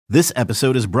This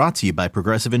episode is brought to you by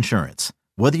Progressive Insurance.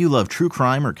 Whether you love true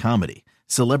crime or comedy,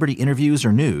 celebrity interviews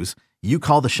or news, you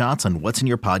call the shots on what's in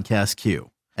your podcast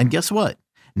queue. And guess what?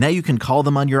 Now you can call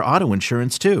them on your auto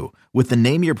insurance too with the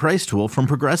Name Your Price tool from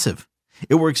Progressive.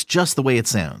 It works just the way it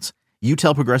sounds. You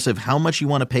tell Progressive how much you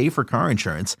want to pay for car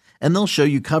insurance, and they'll show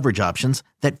you coverage options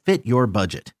that fit your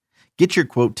budget. Get your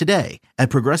quote today at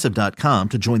Progressive.com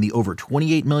to join the over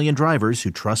 28 million drivers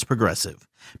who trust Progressive.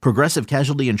 Progressive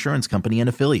Casualty Insurance Company and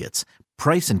Affiliates.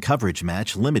 Price and coverage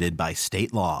match limited by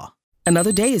state law.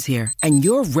 Another day is here, and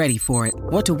you're ready for it.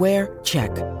 What to wear?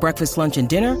 Check. Breakfast, lunch, and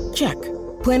dinner? Check.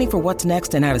 Planning for what's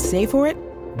next and how to save for it?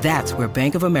 That's where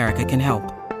Bank of America can help.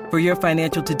 For your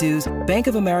financial to-dos, Bank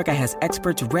of America has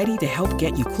experts ready to help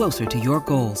get you closer to your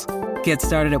goals. Get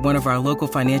started at one of our local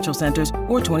financial centers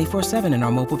or 24/7 in our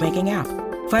mobile banking app.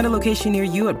 Find a location near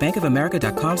you at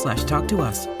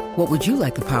bankofamerica.com/talktous. What would you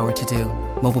like the power to do?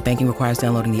 Mobile banking requires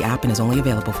downloading the app and is only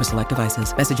available for select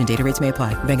devices. Message and data rates may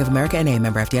apply. Bank of America N.A.,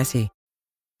 member FDIC.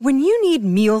 When you need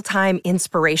mealtime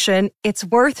inspiration, it's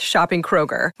worth shopping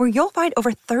Kroger, where you'll find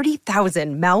over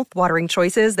 30,000 mouth-watering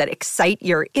choices that excite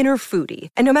your inner foodie.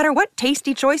 And no matter what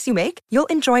tasty choice you make, you'll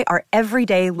enjoy our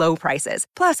everyday low prices,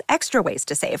 plus extra ways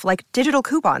to save, like digital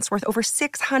coupons worth over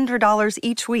 $600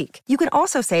 each week. You can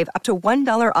also save up to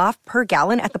 $1 off per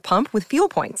gallon at the pump with fuel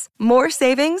points. More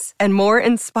savings and more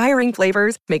inspiring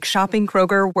flavors make shopping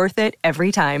Kroger worth it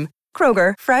every time.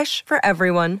 Kroger, fresh for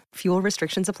everyone. Fuel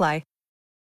restrictions apply.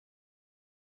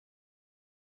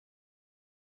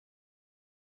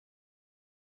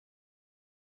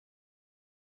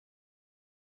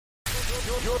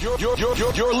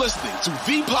 You're listening to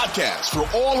the podcast for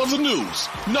all of the news,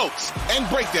 notes, and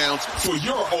breakdowns for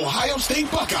your Ohio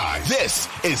State Buckeyes. This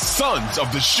is Sons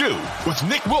of the Shoe with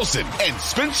Nick Wilson and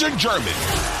Spencer German.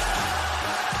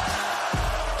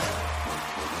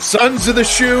 Sons of the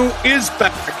Shoe is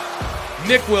back.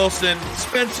 Nick Wilson,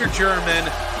 Spencer German,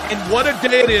 and what a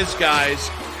day it is, guys,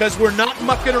 because we're not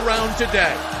mucking around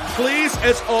today. Please,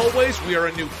 as always, we are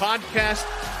a new podcast.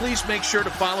 Please make sure to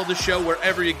follow the show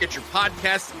wherever you get your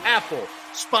podcasts. Apple,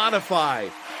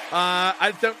 Spotify.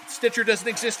 Stitcher doesn't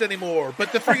exist anymore,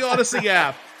 but the free Odyssey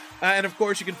app. And, of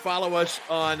course, you can follow us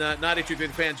on 983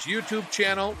 Fans YouTube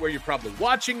channel, where you're probably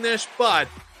watching this. But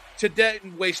today,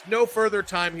 waste no further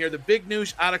time here. The big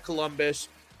news out of Columbus,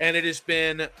 and it has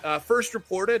been first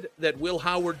reported that Will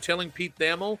Howard telling Pete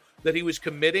Thamel that he was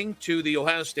committing to the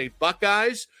Ohio State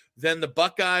Buckeyes. Then the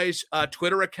Buckeyes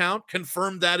Twitter account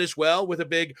confirmed that as well with a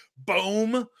big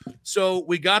boom. So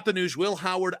we got the news. Will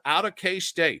Howard out of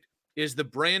K-State is the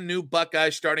brand new Buckeye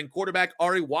starting quarterback.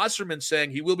 Ari Wasserman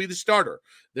saying he will be the starter.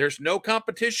 There's no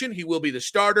competition. He will be the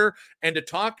starter. And to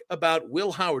talk about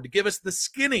Will Howard, to give us the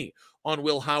skinny on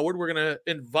Will Howard, we're going to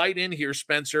invite in here,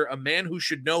 Spencer, a man who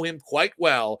should know him quite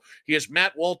well. He is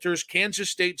Matt Walters, Kansas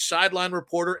State sideline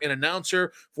reporter and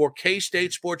announcer for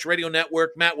K-State Sports Radio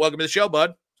Network. Matt, welcome to the show,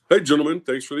 bud. Hey, gentlemen.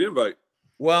 Thanks for the invite.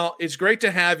 Well, it's great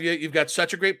to have you. You've got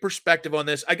such a great perspective on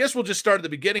this. I guess we'll just start at the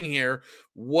beginning here.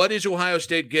 What is Ohio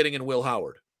State getting in Will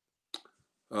Howard?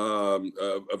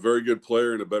 A very good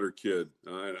player and a better kid.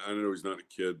 I know he's not a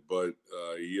kid, but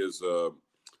he is a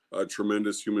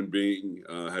tremendous human being,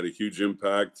 had a huge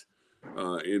impact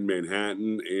in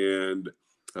Manhattan. And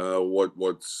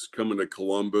what's coming to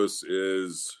Columbus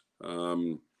is a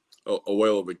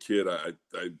whale of a kid.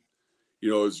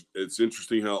 It's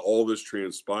interesting how all this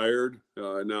transpired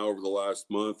now over the last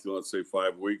month, let's say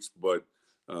 5 weeks, but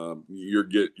you're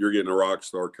getting a rock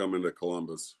star coming to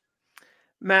Columbus.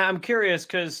 Matt, I'm curious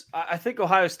because I think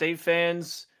Ohio State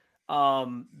fans,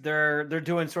 they're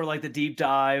doing sort of like the deep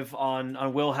dive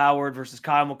on Will Howard versus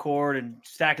Kyle McCord and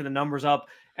stacking the numbers up.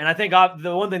 And I think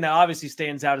the one thing that obviously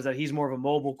stands out is that he's more of a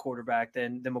mobile quarterback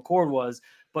than McCord was.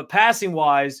 But passing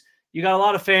wise, you got a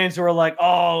lot of fans who are like,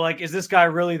 oh, like, is this guy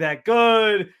really that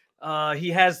good? He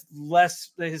has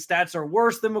less, his stats are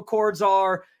worse than McCord's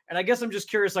are. And I guess I'm just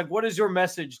curious, like, what is your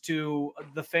message to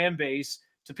the fan base,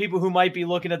 to people who might be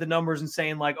looking at the numbers and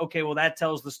saying like, okay, well, that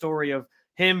tells the story of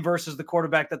him versus the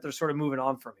quarterback that they're sort of moving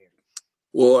on from here?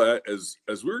 Well, as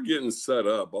we were getting set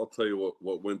up, I'll tell you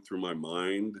what went through my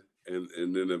mind. And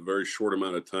in a very short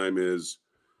amount of time is,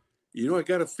 I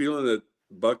got a feeling that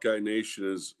Buckeye Nation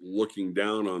is looking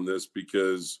down on this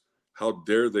because how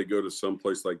dare they go to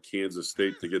someplace like Kansas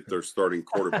State to get their starting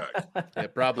quarterback? Yeah,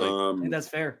 probably. I think that's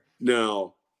fair.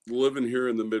 Now, living here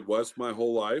in the Midwest my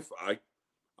whole life,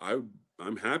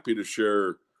 I'm happy to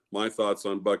share my thoughts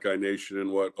on Buckeye Nation and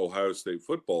what Ohio State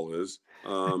football is.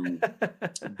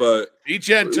 But be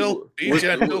gentle. With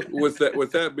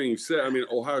that being said, I mean,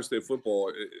 Ohio State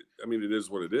football, it is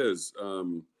what it is.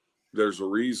 There's a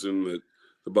reason that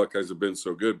the Buckeyes have been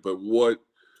so good. But what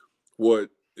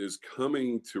what is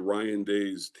coming to Ryan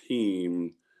Day's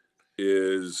team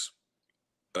is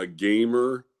a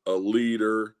gamer, a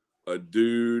leader, a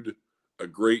dude, a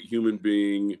great human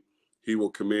being. He will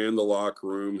command the locker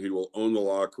room. He will own the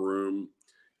locker room.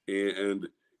 And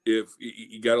if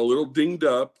he got a little dinged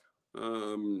up,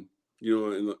 in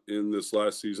this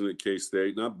last season at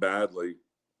K-State, not badly,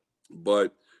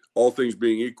 but all things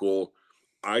being equal,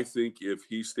 I think if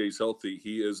he stays healthy,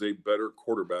 he is a better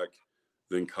quarterback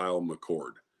than Kyle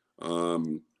McCord.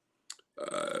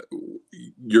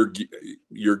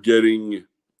 You're getting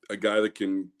a guy that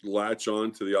can latch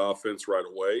on to the offense right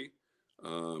away.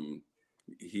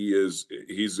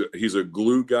 He's a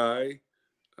glue guy.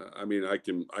 I mean, I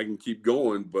can keep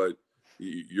going, but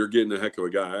you're getting a heck of a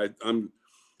guy.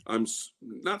 I'm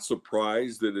not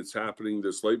surprised that it's happening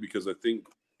this late, because I think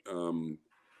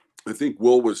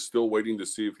Will was still waiting to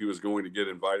see if he was going to get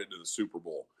invited to the Super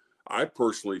Bowl. I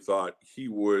personally thought he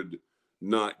would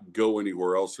not go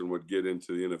anywhere else and would get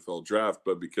into the NFL draft,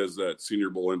 but because that Senior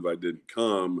Bowl invite didn't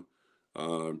come,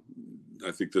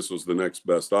 I think this was the next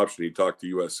best option. He talked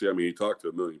to USC. I mean, he talked to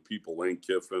a million people. Lane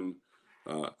Kiffin.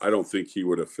 I don't think he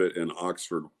would have fit in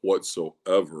Oxford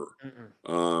whatsoever.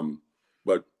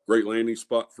 But great landing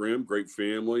spot for him, great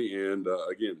family, and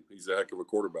again, he's a heck of a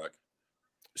quarterback.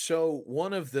 So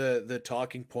one of the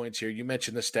talking points here, you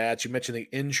mentioned the stats, you mentioned the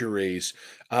injuries.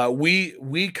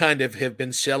 We kind of have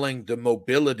been selling the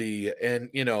mobility, and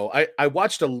I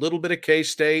watched a little bit of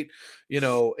K-State.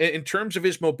 In terms of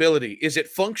his mobility, is it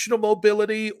functional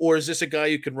mobility, or is this a guy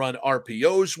you can run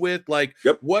RPOs with? Like,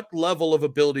 yep. What level of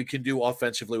ability can do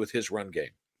offensively with his run game?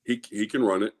 He can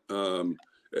run it.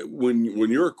 When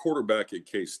you're a quarterback at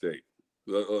K-State,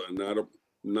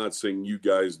 not saying you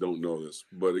guys don't know this,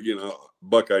 but again,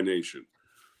 Buckeye Nation,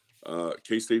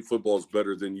 K-State football is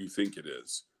better than you think it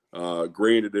is.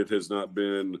 Granted, it has not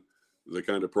been the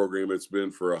kind of program it's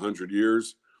been for 100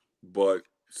 years, but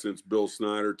since Bill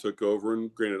Snyder took over,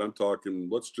 and granted, I'm talking,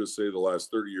 let's just say the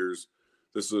last 30 years,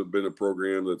 this has been a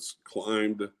program that's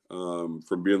climbed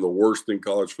from being the worst in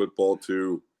college football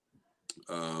to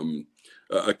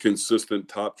a consistent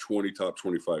top 20, top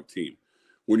 25 team.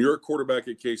 When you're a quarterback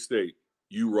at K-State,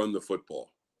 you run the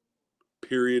football.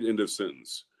 Period. End of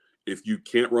sentence. If you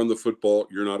can't run the football,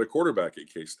 you're not a quarterback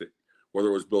at K-State, whether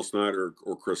it was Bill Snyder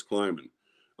or Chris Kleiman.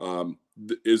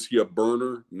 Is he a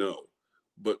burner? No.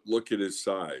 But look at his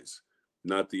size.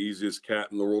 Not the easiest cat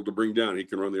in the world to bring down. He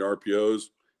can run the RPOs.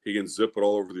 He can zip it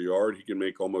all over the yard. He can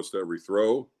make almost every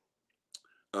throw.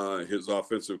 His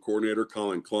offensive coordinator,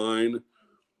 Colin Klein,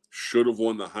 should have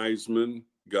won the Heisman,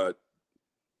 got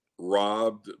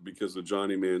robbed because of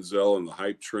Johnny Manziel and the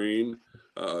hype train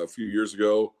a few years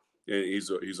ago. And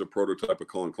he's a prototype of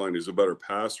Colin Klein. He's a better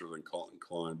passer than Colin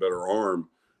Klein, better arm.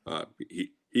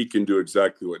 He can do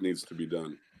exactly what needs to be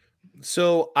done.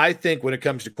 So I think when it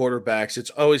comes to quarterbacks, it's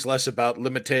always less about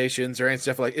limitations or any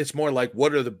stuff like. It's more like,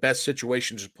 what are the best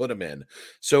situations to put him in?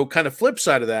 So kind of flip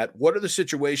side of that, what are the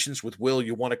situations with Will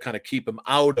you want to kind of keep him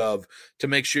out of to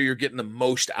make sure you're getting the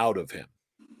most out of him?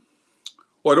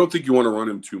 Well, I don't think you want to run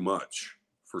him too much,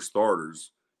 for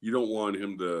starters. You don't want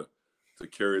him to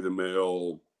carry the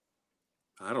mail,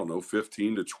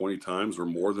 15 to 20 times or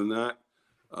more than that.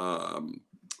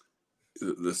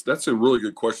 That's a really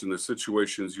good question. The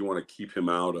situations you want to keep him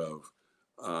out of.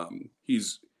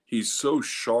 He's so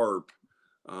sharp.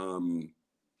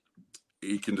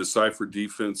 He can decipher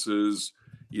defenses.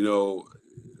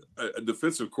 A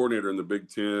defensive coordinator in the Big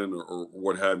Ten or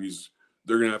what have you,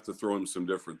 they're going to have to throw him some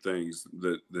different things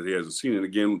that he hasn't seen. And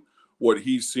again, what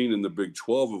he's seen in the Big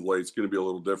 12 of late is going to be a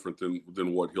little different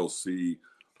than what he'll see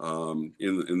in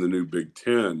the new Big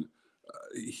 10.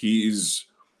 He's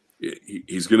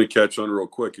going to catch on real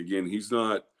quick. Again, he's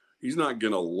not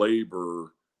going to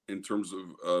labor in terms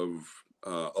of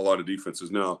a lot of defenses.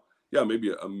 Now, yeah,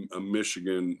 maybe a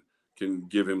Michigan can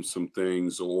give him some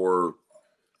things, or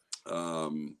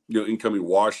incoming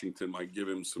Washington might give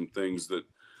him some things that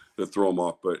throw him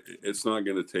off, but it's not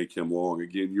going to take him long.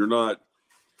 Again, you're not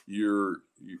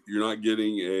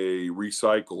getting a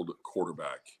recycled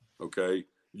quarterback. Okay,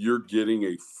 you're getting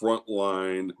a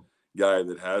frontline guy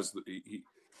that has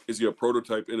is he a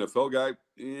prototype NFL guy?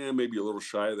 Yeah, maybe a little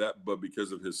shy of that, but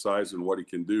because of his size and what he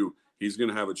can do, he's going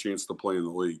to have a chance to play in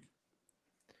the league.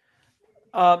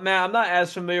 Matt, I'm not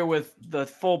as familiar with the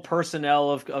full personnel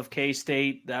of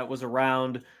K-State that was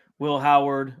around Will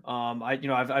Howard.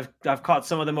 I've caught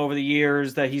some of them over the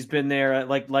years that he's been there.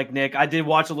 Like Nick, I did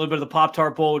watch a little bit of the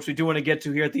Pop-Tart Bowl, which we do want to get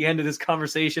to here at the end of this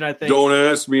conversation. I think. Don't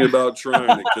ask me about trying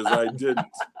it, because I didn't.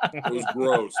 It was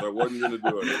gross. I wasn't going to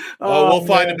do it. We'll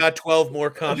find about 12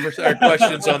 more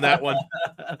questions on that one.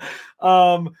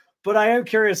 But I am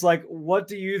curious, like, what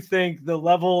do you think the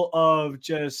level of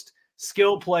just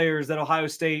skill players that Ohio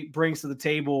State brings to the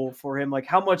table for him? Like,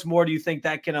 how much more do you think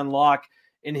that can unlock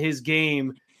in his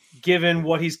game, given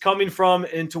what he's coming from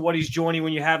into what he's joining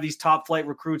when you have these top flight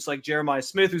recruits like Jeremiah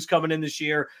Smith, who's coming in this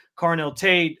year, Carnell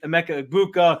Tate, Emeka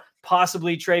Egbuka,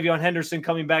 possibly Travion Henderson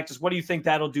coming back. Just what do you think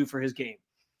that'll do for his game?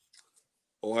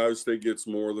 Ohio State gets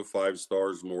more of the 5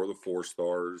 stars, more of the 4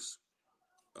 stars.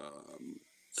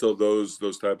 So those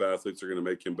type of athletes are going to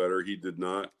make him better. He did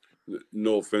not.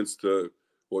 No offense to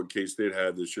what K-State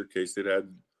had this year. K-State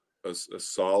had a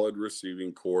solid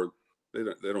receiving corps. They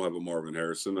don't have a Marvin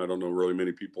Harrison. I don't know really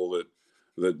many people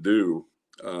that do.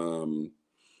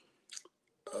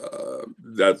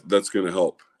 That's going to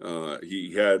help.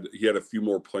 He had a few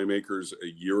more playmakers a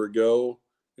year ago,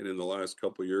 and in the last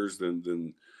couple of years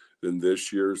than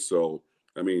this year. So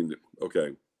I mean,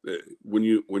 okay, when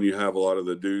you have a lot of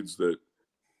the dudes that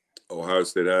Ohio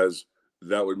State has,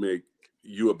 that would make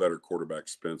you a better quarterback,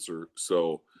 Spencer.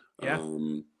 So yeah,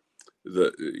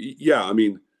 I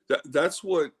mean that's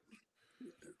what.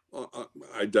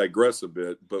 I digress a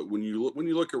bit, but when you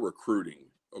look at recruiting,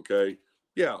 okay,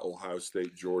 yeah, Ohio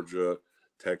State, Georgia,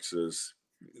 Texas,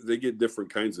 they get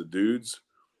different kinds of dudes,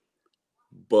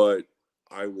 but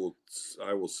I will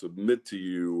submit to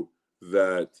you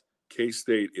that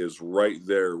K-State is right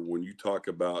there when you talk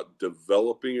about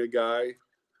developing a guy,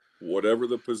 whatever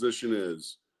the position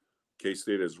is.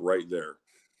 K-State is right there.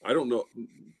 I don't know.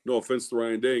 No offense to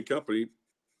Ryan Day and company.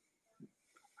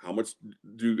 How much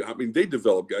they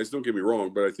develop guys, don't get me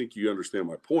wrong, but I think you understand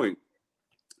my point.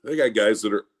 They got guys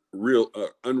that are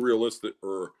unrealistic,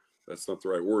 or that's not the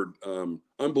right word,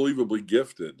 unbelievably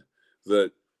gifted,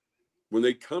 that when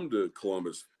they come to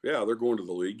Columbus, yeah, they're going to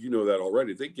the league. You know that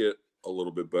already. They get a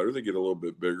little bit better. They get a little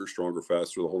bit bigger, stronger,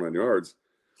 faster, the whole 9 yards.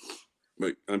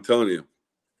 But I'm telling you,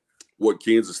 what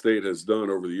Kansas State has done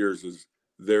over the years is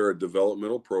they're a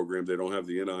developmental program. They don't have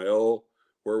the NIL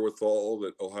wherewithal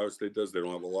that Ohio State does. They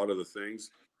don't have a lot of the things,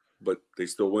 but they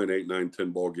still win 8, 9, 10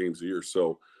 ball games a year.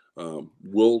 So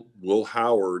Will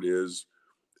Howard is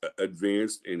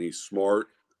advanced and he's smart.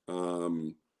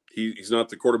 He's not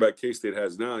the quarterback K-State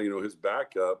has now. You know, his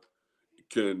backup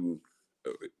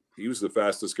he was the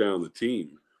fastest guy on the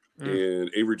team.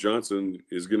 And Avery Johnson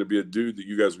is going to be a dude that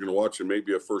you guys are going to watch and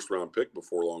maybe a first-round pick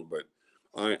before long. But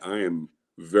I am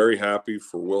very happy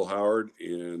for Will Howard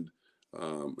and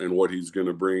what he's going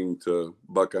to bring to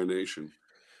Buckeye Nation.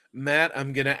 Matt,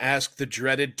 I'm going to ask the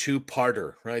dreaded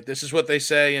 2-parter, right? This is what they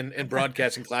say in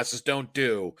broadcasting classes don't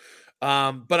do. But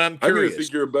I'm curious. I'm going to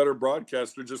think you're a better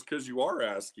broadcaster just because you are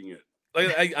asking it.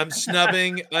 I'm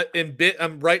snubbing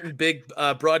I'm right in big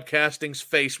broadcasting's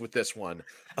face with this one.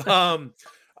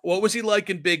 What was he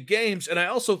like in big games? And I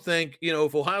also think, you know,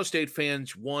 if Ohio State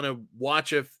fans want to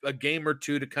watch a game or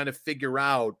two to kind of figure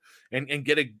out and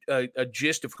get a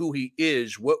gist of who he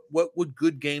is, what would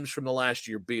good games from the last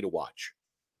year be to watch?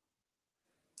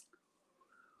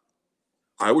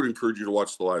 I would encourage you to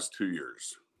watch the last 2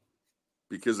 years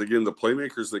because, again, the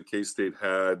playmakers that K-State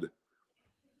had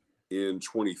in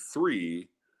 23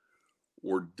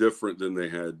 were different than they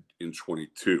had in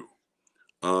 22.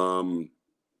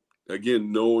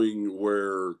 Again, knowing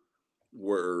where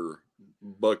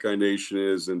Buckeye Nation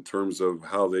is in terms of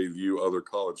how they view other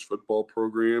college football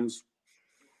programs.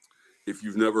 If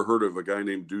you've never heard of a guy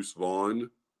named Deuce Vaughn,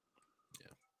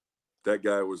 that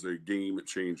guy was a game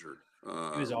changer.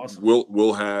 He was awesome.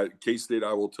 Will had K-State,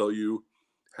 I will tell you,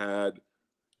 had,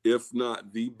 if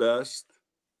not the best,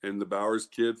 and the Bowers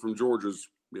kid from Georgia's,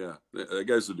 that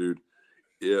guy's a dude.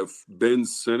 If Ben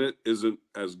Sinnott isn't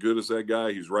as good as that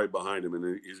guy, he's right behind him,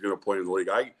 and he's going to play in the league.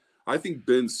 I think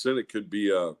Ben Sinnott could be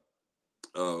a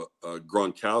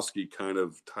Gronkowski kind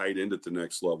of tight end at the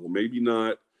next level. Maybe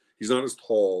not. He's not as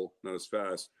tall, not as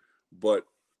fast, but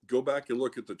go back and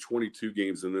look at the 22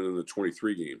 games and then in the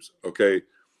 23 games. Okay,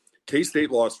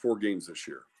 K-State lost 4 games this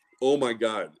year. Oh my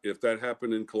God! If that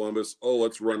happened in Columbus,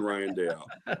 let's run Ryan Day out.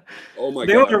 Oh my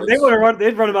God!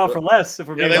 They'd run him out for less. If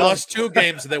we're they lost 2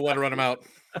 games and they want to run him out.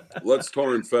 Let's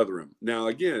tar and feather him. Now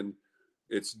again,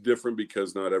 it's different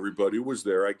because not everybody was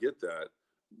there. I get that.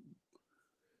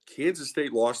 Kansas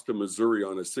State lost to Missouri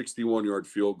on a 61-yard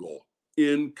field goal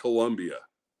in Columbia.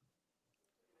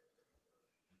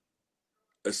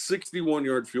 A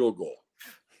 61-yard field goal.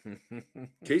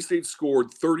 K-State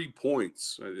scored 30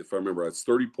 points, if I remember right. It's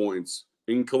 30 points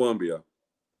in Columbia,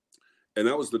 and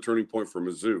that was the turning point for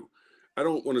Mizzou. I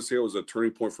don't want to say it was a turning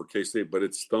point for K-State, but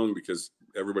it stung because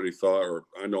everybody thought, or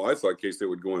I thought K-State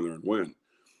would go in there and win.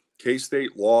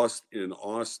 K-State lost in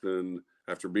Austin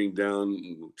after being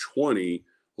down 20,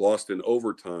 lost in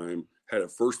overtime, had a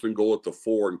 1st and goal at the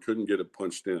 4 and couldn't get it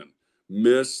punched in.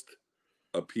 Missed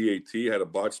a PAT, had a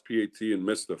botched PAT, and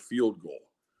missed a field goal.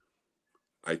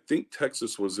 I think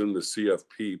Texas was in the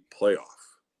CFP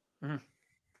playoff. Mm-hmm.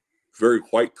 Very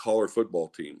white-collar football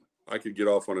team. I could get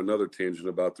off on another tangent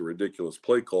about the ridiculous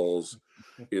play calls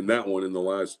in that one in the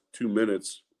last 2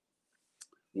 minutes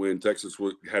when Texas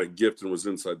had a gift and was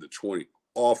inside the 20.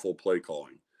 Awful play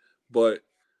calling. But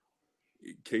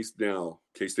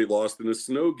K-State lost in a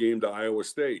snow game to Iowa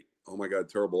State. Oh, my God,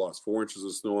 terrible loss. 4 inches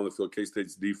of snow on the field.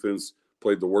 K-State's defense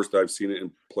played the worst I've seen it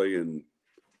play in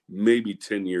maybe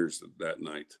 10 years that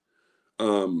night.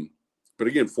 But,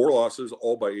 again, 4 losses,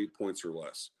 all by 8 points or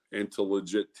less, and to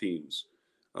legit teams.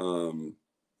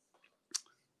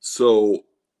 So,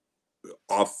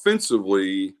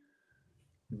 offensively,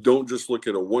 don't just look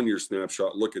at a 1-year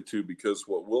snapshot, look at 2, because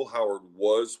what Will Howard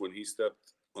was when he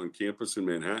stepped on campus in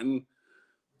Manhattan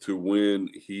to when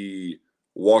he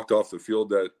walked off the field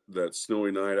that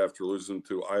snowy night after losing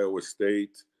to Iowa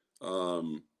State,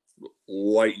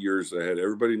 light years ahead.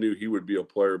 Everybody knew he would be a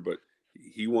player, but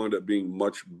he wound up being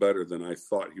much better than I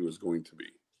thought he was going to be.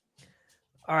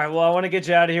 All right, well, I want to get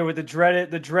you out of here with the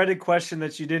dreaded question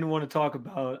that you didn't want to talk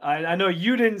about. I know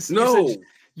you didn't. No.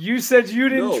 You said you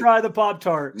didn't try the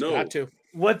Pop-Tart. No. Got to.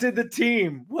 What did the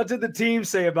team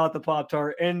say about the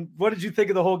Pop-Tart, and what did you think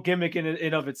of the whole gimmick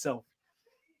in of itself?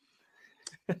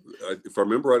 If I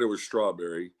remember right, it was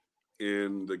strawberry,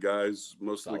 and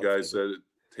most of the guys said it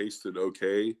tasted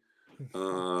okay.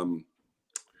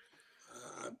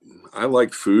 I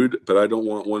like food, but I don't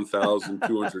want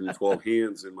 1,212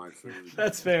 hands in my food.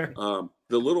 That's fair.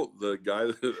 The guy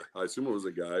that I assume it was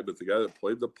a guy, but the guy that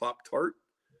played the Pop-Tart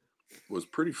was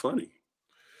pretty funny.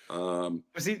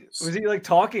 Was he like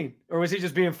talking, or was he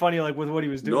just being funny like with what he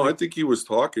was doing? No, I think he was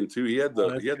talking too. He had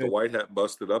the white hat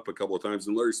busted up a couple of times,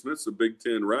 and Larry Smith's a Big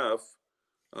Ten ref.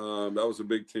 That was a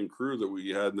Big Ten crew that we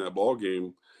had in that ball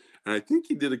game, and I think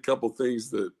he did a couple things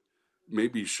that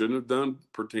maybe he shouldn't have done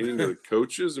pertaining to the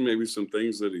coaches, and maybe some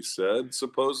things that he said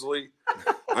supposedly.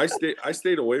 I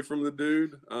stayed away from the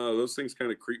dude. Those things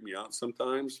kind of creep me out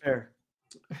sometimes. Fair.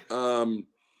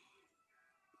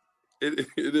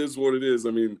 It is what it is. I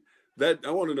mean,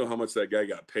 I want to know how much that guy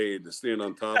got paid to stand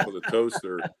on top of the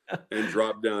toaster and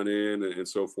drop down in and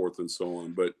so forth and so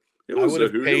on. But I would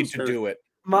have paid to do it.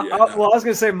 Well, I was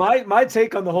going to say my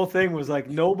take on the whole thing was like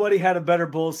nobody had a better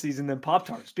bowl season than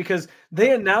Pop-Tarts, because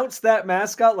they announced that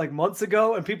mascot like months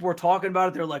ago and people were talking about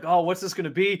it. They're like, oh, what's this going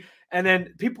to be? And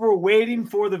then people were waiting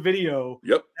for the video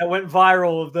that went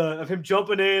viral of him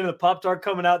jumping in and the Pop-Tart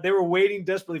coming out. They were waiting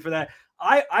desperately for that.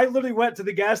 I literally went to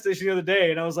the gas station the other day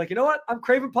and I was like, you know what? I'm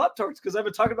craving Pop-Tarts because I've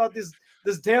been talking about this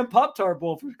damn Pop-Tart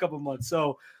bowl for a couple of months.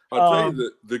 So I'll tell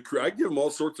you I give them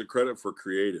all sorts of credit for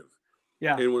creative.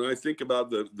 Yeah. And when I think about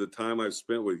the time I've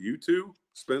spent with you two,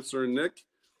 Spencer and Nick,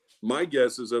 my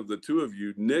guess is of the two of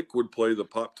you, Nick would play the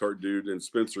Pop-Tart dude and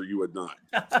Spencer, you would not.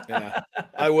 Yeah,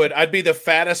 I would. I'd be the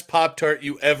fattest Pop-Tart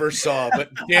you ever saw, but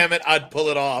damn it, I'd pull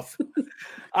it off.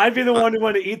 I'd be the one who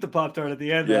wanted to eat the Pop-Tart at the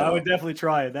end. Yeah. I would definitely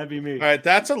try it. That'd be me. All right.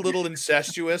 That's a little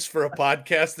incestuous for a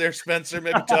podcast there, Spencer.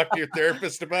 Maybe talk to your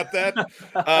therapist about that.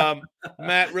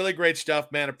 Matt, really great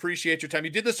stuff, man. Appreciate your time.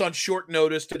 You did this on short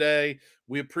notice today.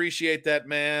 We appreciate that,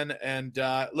 man. And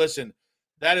listen,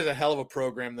 that is a hell of a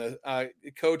program. The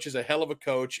coach is a hell of a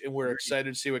coach, and we're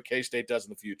excited to see what K-State does in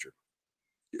the future.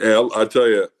 Yeah, I'll tell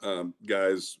you,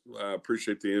 guys, I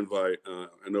appreciate the invite.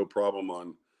 No problem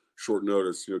on short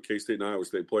notice. You know, K-State and Iowa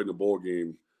State played in a bowl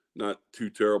game not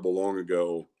too terrible long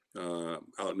ago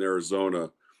out in Arizona.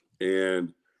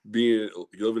 And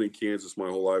living in Kansas my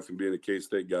whole life and being a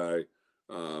K-State guy,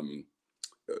 the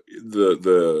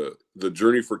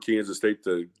journey for Kansas State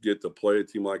to get to play a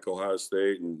team like Ohio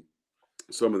State and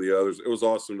some of the others, it was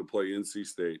awesome to play NC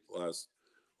State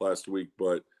last week.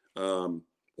 But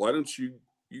why don't you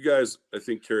guys, I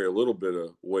think, carry a little bit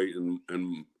of weight and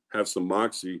have some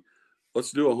moxie.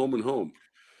 Let's do a home and home.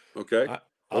 Okay.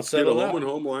 Let's get a home and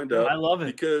home lined up. I love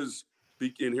it.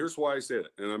 And here's why I say it,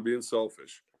 and I'm being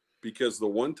selfish, because the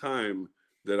one time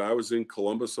that I was in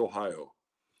Columbus, Ohio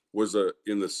was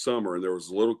in the summer, and there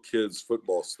was little kids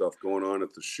football stuff going on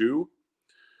at the shoe.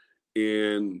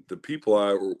 And the people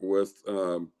I were with,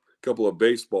 a couple of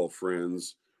baseball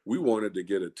friends, we wanted to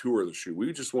get a tour of the shoe.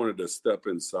 We just wanted to step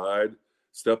inside,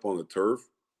 step on the turf.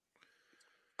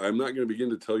 I'm not going to begin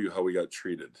to tell you how we got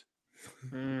treated.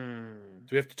 Do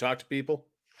we have to talk to people?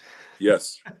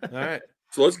 Yes. All right.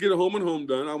 So let's get a home and home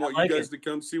done. I want you guys to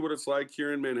come see what it's like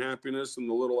here in Manhappiness and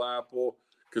the Little Apple,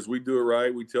 because we do it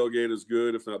right. We tailgate as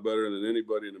good, if not better, than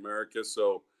anybody in America.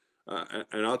 So,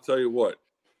 and I'll tell you what,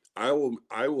 I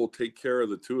will take care of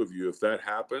the two of you if that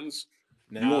happens.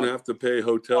 You won't have to pay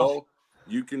hotel.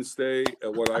 You can stay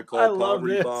at what I call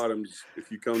poverty bottoms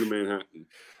if you come to Manhattan.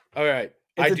 All right.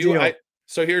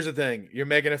 So here's the thing. You're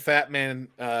making a fat man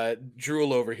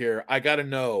drool over here. I got to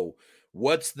know,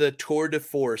 what's the tour de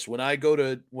force when I go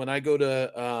to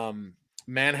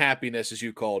Manhappiness, as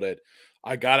you called it.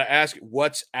 I got to ask,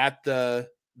 what's at the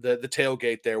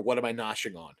tailgate there? What am I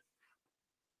noshing on?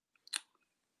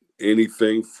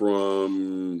 Anything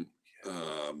from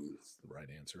right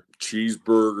answer.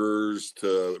 Cheeseburgers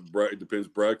to it depends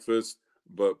breakfast,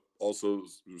 but also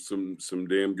some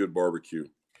damn good barbecue.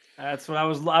 That's what I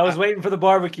was waiting for, the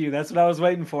barbecue. That's what I was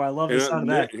waiting for. I love the sound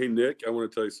of that. Hey Nick, I want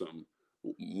to tell you something.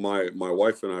 My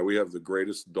wife and I, we have the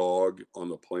greatest dog on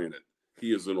the planet.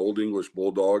 He is an Old English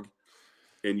Bulldog,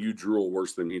 and you drool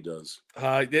worse than he does.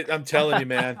 I'm telling you,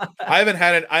 man. I haven't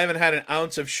had an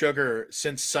ounce of sugar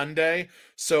since Sunday.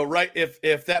 So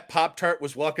if that Pop-Tart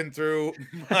was walking through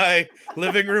my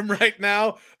living room right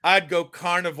now, I'd go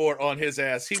carnivore on his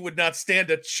ass. He would not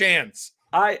stand a chance.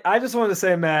 I just wanted to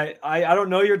say, Matt, I don't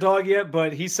know your dog yet,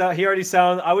 but he already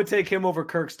sounds. I would take him over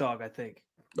Kirk's dog, I think.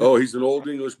 Oh, he's an Old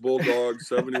English Bulldog,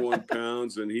 71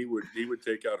 pounds, and he would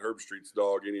take out Herb Street's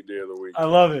dog any day of the week. I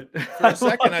love it. For a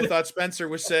second, I thought Spencer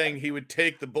was saying he would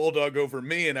take the Bulldog over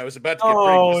me, and I was about to get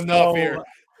pretty pissed off here.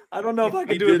 I don't know if I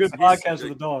could do a good podcast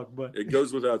with a dog, but it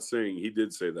goes without saying. He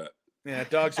did say that. Yeah,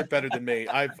 dogs are better than me.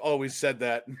 I've always said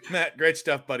that. Matt, great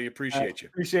stuff, buddy. Appreciate you.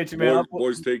 Appreciate you, man.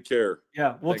 Boys, take care.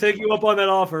 Yeah, we'll take you up on that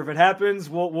offer. If it happens,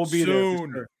 we'll be soon.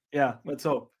 there. Sure. Yeah, let's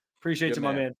hope. Appreciate you,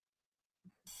 my man.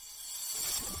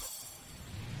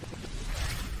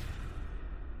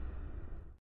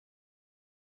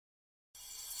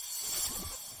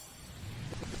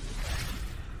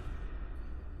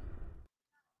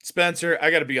 Spencer,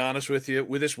 I got to be honest with you.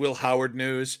 With this Will Howard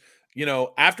news,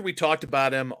 after we talked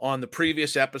about him on the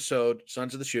previous episode,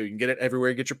 Sons of the Shoe, you can get it everywhere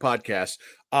you get your podcasts.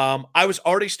 I was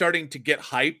already starting to get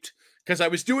hyped because I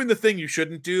was doing the thing you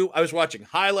shouldn't do. I was watching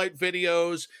highlight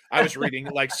videos. I was reading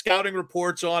scouting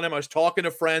reports on him. I was talking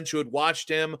to friends who had watched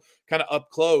him kind of up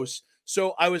close.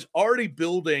 So I was already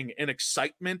building an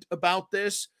excitement about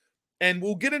this. And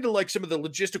we'll get into some of the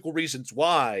logistical reasons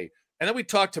why. And then we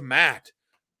talked to Matt.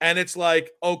 And it's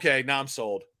okay, now I'm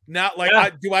sold. Now,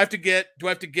 do I have to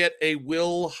get a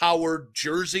Will Howard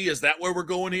jersey? Is that where we're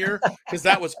going here? Because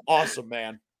that was awesome,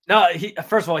 man. No,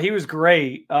 first of all, he was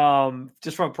great.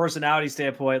 Just from a personality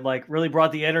standpoint, really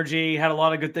brought the energy. Had a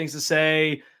lot of good things to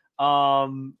say. I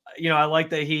like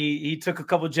that he took a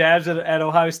couple jabs at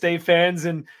Ohio State fans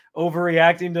and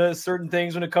overreacting to certain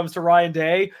things when it comes to Ryan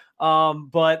Day.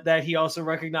 But that he also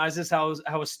recognizes how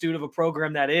astute of a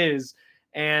program that is.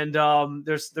 And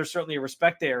there's certainly a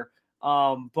respect there.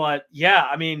 But yeah,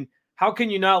 I mean, how can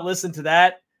you not listen to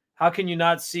that? How can you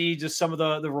not see just some of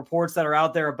the reports that are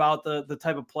out there about the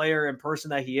type of player and person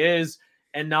that he is,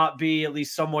 and not be at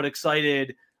least somewhat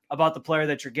excited about the player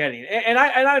that you're getting? And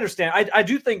I understand. I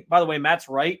do think, by the way, Matt's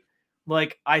right.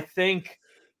 I think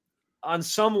on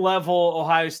some level,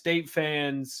 Ohio State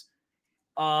fans,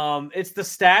 it's the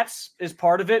stats is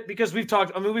part of it, because we've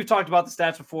talked about the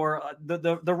stats before.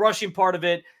 The rushing part of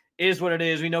it is what it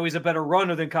is. We know he's a better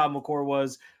runner than Kyle McCord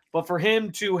was, but for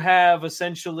him to have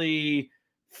essentially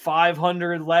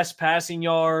 500 less passing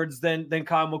yards than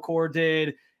Kyle McCord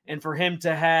did, and for him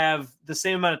to have the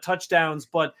same amount of touchdowns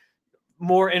but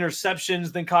more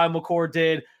interceptions than Kyle McCord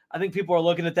did, I think people are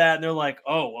looking at that and they're like,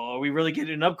 oh, well, are we really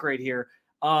getting an upgrade here?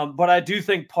 But I do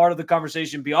think part of the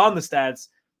conversation beyond the stats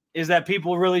is that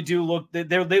people really do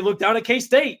they look down at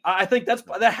K-State. I think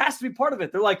that has to be part of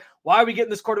it. They're like, why are we getting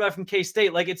this quarterback from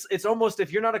K-State? It's almost,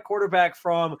 if you're not a quarterback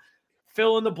from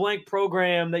fill in the blank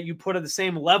program that you put at the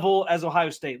same level as Ohio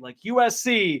State, like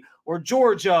USC or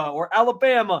Georgia or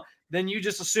Alabama, then you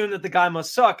just assume that the guy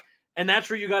must suck. And that's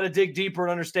where you got to dig deeper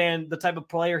and understand the type of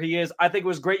player he is. I think it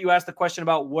was great you asked the question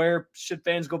about where should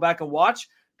fans go back and watch,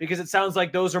 because it sounds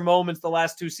like those are moments the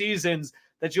last two seasons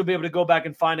that you'll be able to go back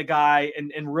and find a guy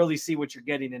and really see what you're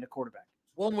getting in a quarterback.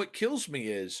 Well, and what kills me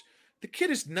is the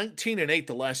kid is 19-8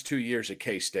 the last 2 years at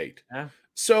K-State. Yeah.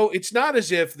 So it's not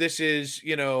as if this is,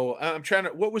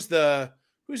 who's the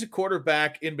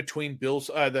quarterback in between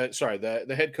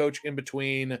the head coach in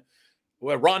between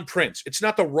Ron Prince. It's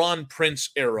not the Ron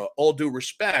Prince era, all due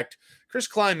respect. Chris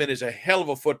Klieman is a hell of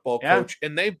a football coach,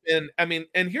 and they've been,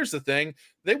 and here's the thing,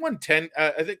 they won 10,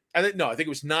 I think it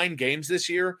was 9 games this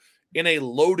year in a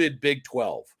loaded Big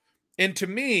 12. And to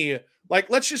me,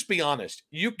 let's just be honest.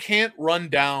 You can't run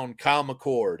down Kyle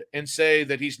McCord and say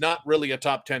that he's not really a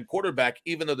top 10 quarterback,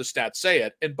 even though the stats say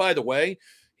it. And by the way,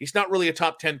 he's not really a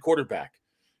top 10 quarterback.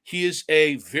 He is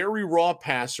a very raw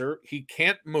passer. He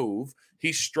can't move.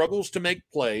 He struggles to make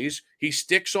plays. He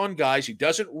sticks on guys. He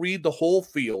doesn't read the whole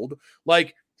field.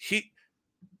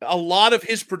 A lot of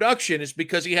his production is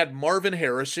because he had Marvin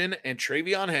Harrison and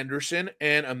Travion Henderson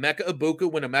and Emeka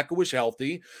Ibuka when Emeka was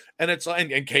healthy,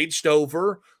 and Cade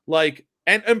Stover.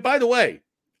 And by the way,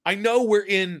 I know we're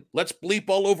in let's bleep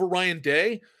all over Ryan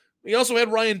Day. We also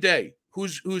had Ryan Day,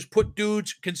 who's put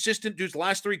consistent dudes,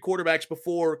 last 3 quarterbacks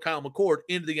before Kyle McCord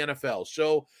into the NFL.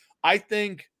 So I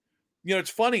think,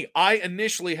 it's funny. I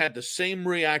initially had the same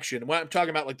reaction when I'm talking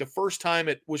about like the first time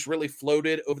it was really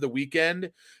floated over the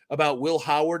weekend about Will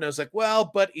Howard. And I was like,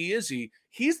 well, but he's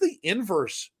the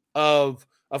inverse of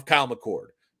Kyle McCord.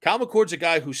 Kyle McCord's a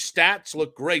guy whose stats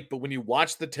look great, but when you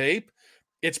watch the tape,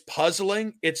 it's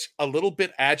puzzling. It's a little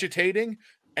bit agitating.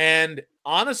 And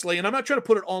honestly, and I'm not trying to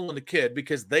put it all on the kid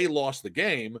because they lost the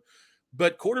game,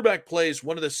 but quarterback play is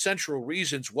one of the central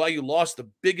reasons why you lost the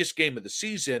biggest game of the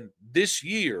season this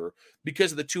year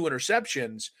because of the 2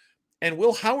 interceptions. And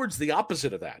Will Howard's the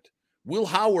opposite of that. Will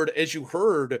Howard, as you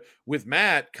heard with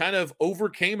Matt, kind of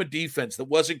overcame a defense that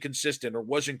wasn't consistent or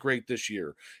wasn't great this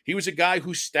year. He was a guy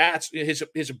whose stats,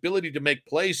 his ability to make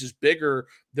plays is bigger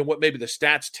than what maybe the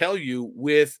stats tell you,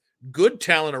 with good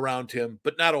talent around him,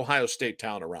 but not Ohio State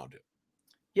talent around him.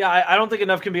 Yeah, I don't think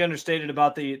enough can be understated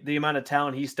about the amount of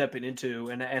talent he's stepping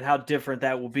into and how different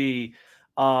that will be.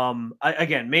 I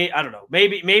don't know.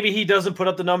 Maybe he doesn't put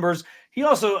up the numbers. He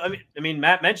also, I mean,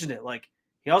 Matt mentioned it. Like,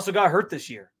 he also got hurt this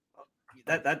year.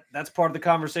 That's part of the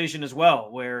conversation as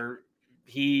well, where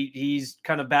he's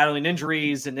kind of battling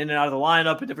injuries and in and out of the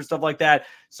lineup and different stuff like that.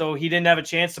 So he didn't have a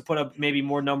chance to put up maybe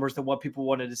more numbers than what people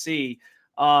wanted to see.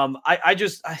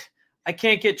 I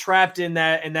can't get trapped in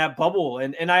that bubble.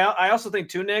 And I also think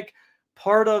too, Nick,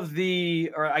 part of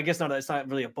or I guess not, it's not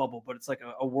really a bubble, but it's like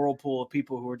a whirlpool of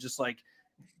people who are just like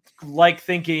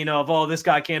thinking of, oh, this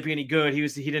guy can't be any good. He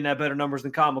didn't have better numbers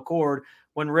than Kyle McCord,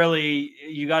 when really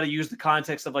you got to use the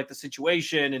context of like the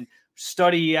situation and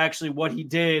study actually what he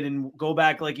did and go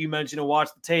back, like you mentioned, and watch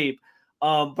the tape.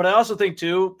 But I also think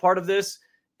too, part of this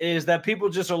is that people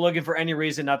just are looking for any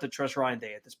reason not to trust Ryan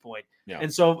Day at this point. Yeah.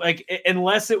 And so, like,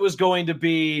 unless it was going to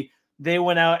be they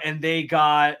went out and they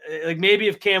got, like, maybe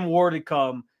if Cam Ward had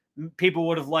come, people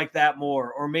would have liked that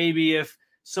more. Or maybe if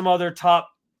some other top,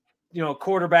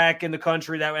 quarterback in the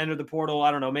country that entered the portal,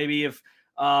 I don't know, maybe if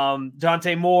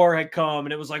Dante Moore had come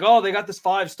and it was like, oh, they got this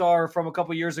 5-star from a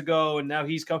couple years ago and now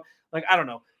he's come. Like, I don't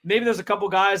know. Maybe there's a couple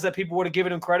guys that people would have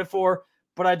given him credit for.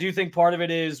 But I do think part of it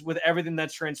is with everything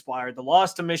that's transpired, the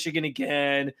loss to Michigan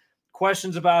again,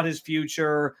 questions about his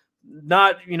future,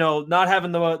 not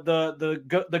having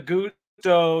the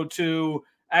gusto to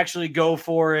actually go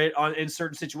for it in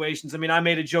certain situations. I mean, I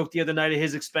made a joke the other night at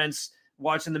his expense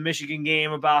watching the Michigan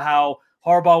game about how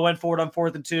Harbaugh went for it on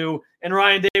 4th and 2, and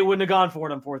Ryan Day wouldn't have gone for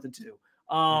it on 4th and 2.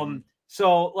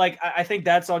 So, like, I think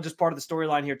that's all just part of the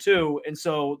storyline here too. And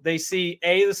so they see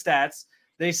the stats.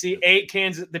 They see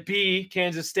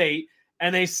Kansas State,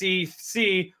 and they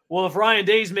see, well, if Ryan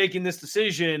Day's making this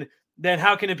decision, then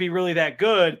how can it be really that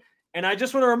good? And I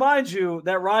just want to remind you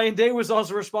that Ryan Day was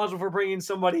also responsible for bringing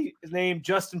somebody named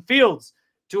Justin Fields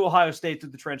to Ohio State through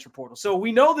the transfer portal. So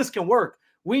we know this can work.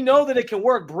 We know that it can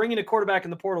work bringing a quarterback in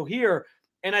the portal here.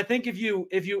 And I think if you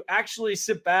actually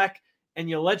sit back and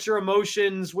you let your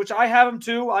emotions, which I have them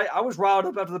too. I was riled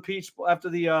up after the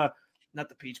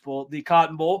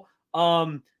Cotton Bowl.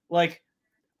 I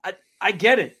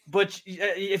get it, but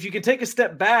if you can take a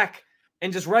step back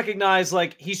and just recognize,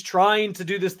 like, he's trying to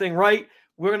do this thing right.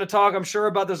 We're going to talk, I'm sure,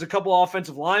 about there's a couple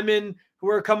offensive linemen who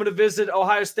are coming to visit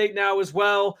Ohio State now as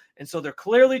well. And so they're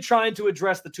clearly trying to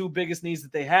address the 2 biggest needs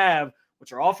that they have,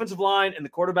 which are offensive line and the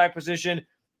quarterback position.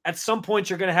 At some point,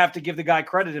 you're going to have to give the guy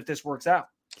credit if this works out.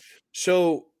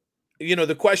 So,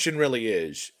 the question really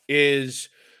is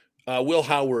Will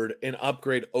Howard an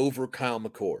upgrade over Kyle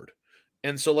McCord?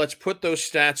 And so let's put those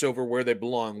stats over where they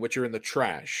belong, which are in the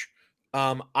trash.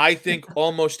 I think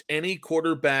almost any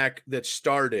quarterback that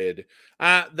started,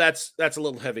 that's a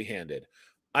little heavy-handed.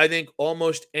 I think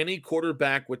almost any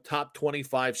quarterback with top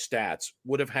 25 stats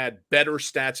would have had better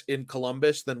stats in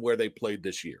Columbus than where they played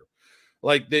this year.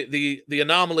 Like the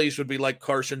anomalies would be like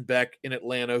Carson Beck in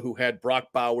Atlanta, who had Brock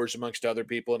Bowers amongst other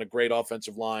people and a great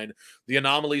offensive line. The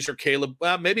anomalies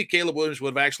are maybe Caleb Williams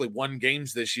would have actually won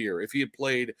games this year if he had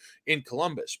played in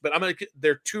Columbus. But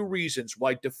there are 2 reasons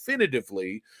why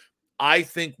definitively I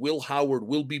think Will Howard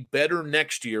will be better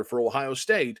next year for Ohio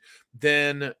State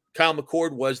than Kyle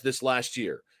McCord was this last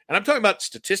year. And I'm talking about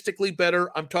statistically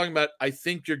better. I'm talking about, I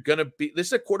think you're going to be, this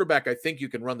is a quarterback I think you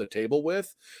can run the table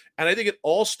with. And I think it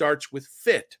all starts with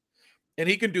fit. And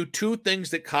he can do 2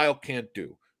 things that Kyle can't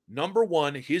do. Number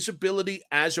one, his ability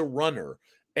as a runner.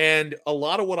 And a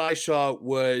lot of what I saw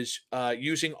was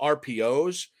using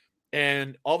RPOs.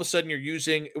 And all of a sudden, you're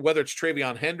using, whether it's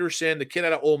Travion Henderson, the kid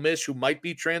out of Ole Miss who might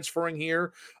be transferring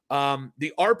here,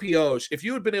 the RPOs. If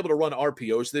you had been able to run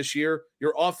RPOs this year,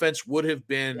 your offense would have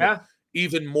been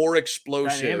even more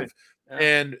explosive. Yeah.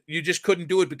 And you just couldn't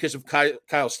do it because of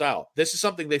Kyle Style. This is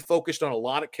something they focused on a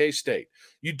lot at K-State.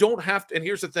 You don't have to, and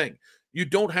here's the thing, you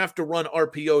don't have to run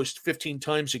RPOs 15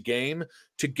 times a game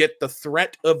to get the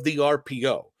threat of the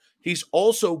RPO. He's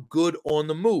also good on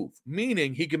the move,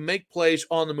 meaning he can make plays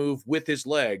on the move with his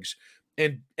legs.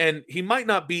 And he might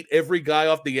not beat every guy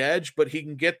off the edge, but he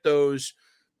can get those,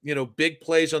 big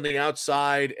plays on the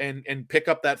outside and pick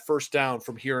up that first down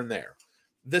from here and there.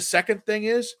 The second thing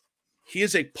is he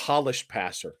is a polished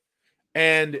passer.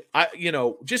 And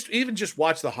just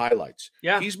watch the highlights.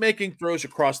 Yeah. He's making throws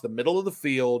across the middle of the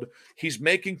field. He's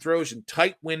making throws in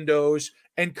tight windows.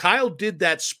 And Kyle did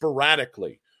that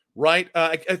sporadically, right?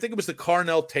 I think it was the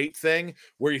Carnell Tate thing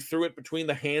where he threw it between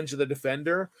the hands of the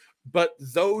defender. But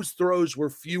those throws were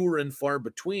fewer and far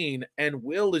between. And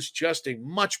Will is just a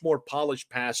much more polished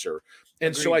passer.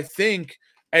 And Agreed. So I think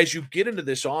as you get into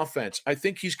this offense, I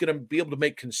think he's going to be able to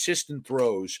make consistent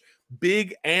throws,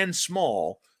 big and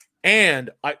small. And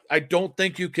I don't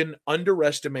think you can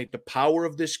underestimate the power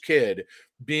of this kid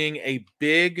being a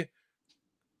big,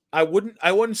 I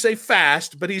wouldn't say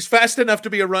fast, but he's fast enough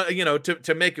to be a run,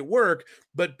 to make it work,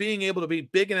 but being able to be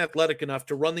big and athletic enough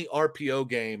to run the RPO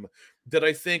game that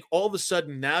I think all of a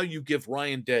sudden now you give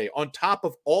Ryan Day on top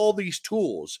of all these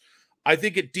tools. I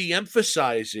think it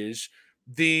de-emphasizes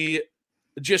the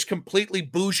just completely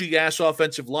bougie ass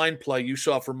offensive line play you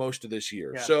saw for most of this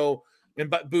year. Yeah. So, and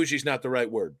bougie's not the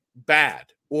right word, bad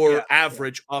or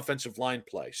average offensive line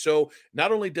play. So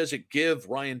not only does it give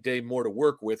Ryan Day more to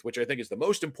work with, which I think is the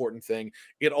most important thing,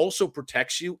 it also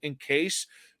protects you in case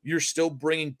you're still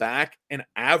bringing back an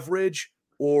average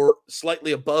or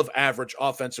slightly above average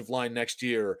offensive line next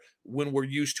year when we're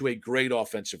used to a great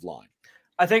offensive line.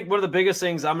 I think one of the biggest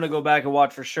things I'm going to go back and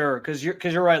watch for sure, because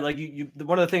you're right. Like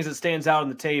one of the things that stands out in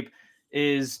the tape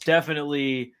is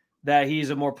definitely that he's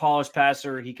a more polished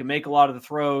passer. He can make a lot of the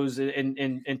throws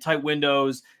in tight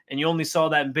windows, and you only saw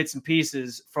that in bits and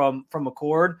pieces from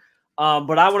McCord.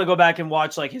 But I want to go back and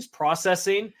watch like his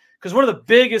processing, because one of the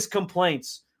biggest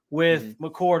complaints with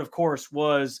McCord, of course,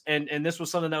 was, and this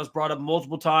was something that was brought up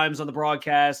multiple times on the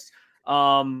broadcast.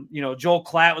 Joel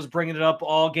Klatt was bringing it up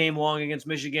all game long against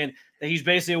Michigan, that he's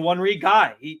basically a one-read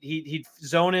guy. He'd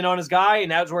zone in on his guy,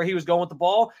 and that's where he was going with the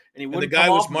ball. And the guy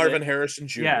was Marvin Harrison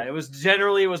Jr. Yeah, it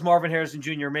was Marvin Harrison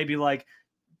Jr. Maybe like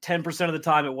 10% of the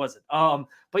time it wasn't.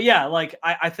 But yeah, like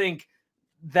I think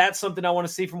that's something I want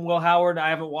to see from Will Howard. I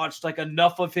haven't watched like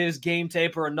enough of his game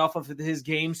tape or enough of his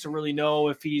games to really know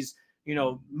if he's,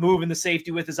 moving the safety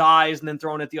with his eyes and then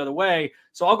throwing it the other way.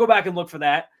 So I'll go back and look for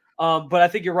that. But I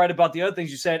think you're right about the other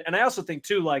things you said. And I also think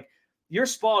too, like you're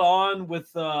spot on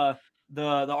with the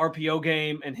RPO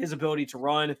game and his ability to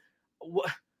run.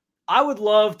 I would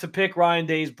love to pick Ryan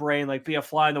Day's brain, like be a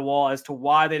fly in the wall as to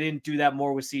why they didn't do that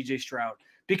more with CJ Stroud.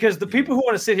 Because the people who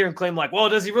want to sit here and claim like, well,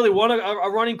 does he really want a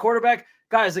running quarterback?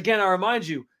 Guys, again, I remind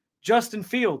you, Justin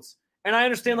Fields. And I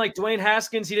understand like Dwayne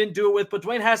Haskins, he didn't do it with, but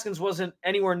Dwayne Haskins wasn't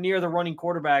anywhere near the running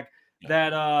quarterback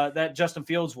that Justin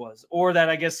Fields was, or that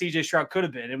I guess CJ Stroud could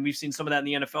have been. And we've seen some of that in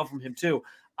the NFL from him too.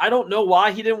 I don't know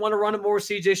why he didn't want to run it more with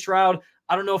CJ Stroud.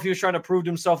 I don't know if he was trying to prove to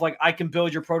himself, like, I can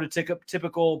build your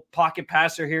prototypical pocket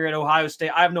passer here at Ohio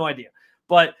State. I have no idea.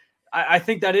 But I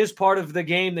think that is part of the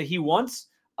game that he wants.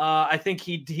 I think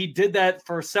he did that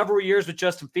for several years with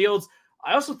Justin Fields.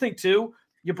 I also think, too,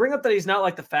 you bring up that he's not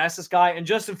like the fastest guy, and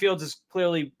Justin Fields is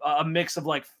clearly a mix of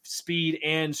like speed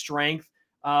and strength.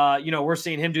 We're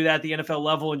seeing him do that at the NFL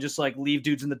level and just like leave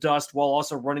dudes in the dust while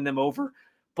also running them over.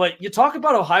 But you talk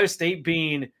about Ohio State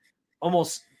being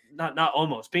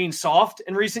being soft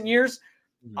in recent years.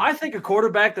 I think a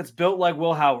quarterback that's built like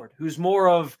Will Howard, who's more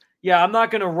of, I'm not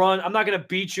going to run. I'm not going to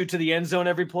beat you to the end zone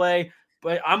every play,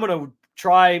 but I'm going to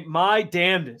try my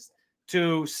damnedest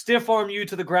to stiff arm you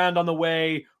to the ground on the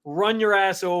way, run your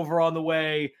ass over on the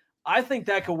way. I think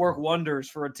that could work wonders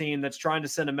for a team that's trying to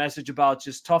send a message about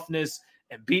just toughness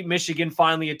and beat Michigan,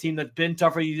 finally, a team that's been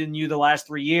tougher than you the last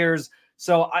 3 years.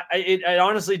 So it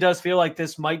honestly does feel like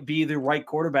this might be the right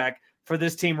quarterback for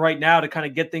this team right now to kind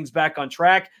of get things back on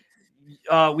track.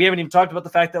 We haven't even talked about the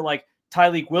fact that like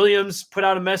Tyleik Williams put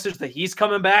out a message that he's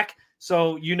coming back.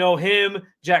 So him,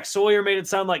 Jack Sawyer made it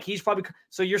sound like he's probably –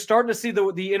 so you're starting to see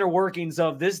the inner workings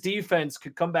of this defense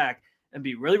could come back and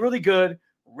be really, really good,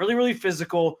 really, really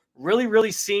physical, really,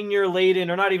 really senior laden,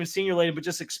 or not even senior laden, but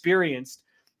just experienced.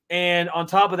 And on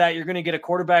top of that, you're going to get a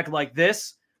quarterback like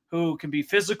this who can be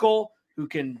physical, who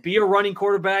can be a running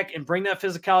quarterback and bring that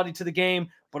physicality to the game,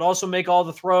 but also make all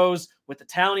the throws with the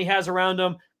talent he has around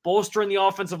him, bolstering the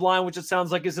offensive line, which it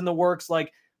sounds like is in the works.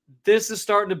 Like, this is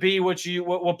starting to be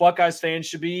what Buckeyes fans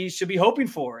should be hoping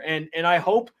for. And I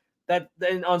hope that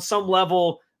then on some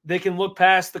level they can look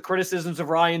past the criticisms of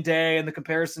Ryan Day and the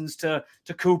comparisons to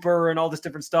Cooper and all this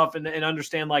different stuff and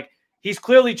understand, like, he's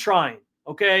clearly trying.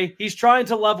 Okay, he's trying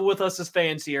to level with us as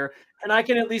fans here, and I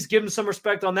can at least give him some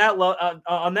respect on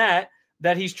that.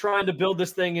 That he's trying to build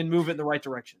this thing and move it in the right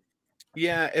direction.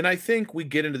 Yeah, and I think we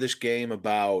get into this game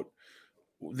about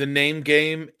the name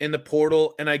game in the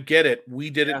portal, and I get it.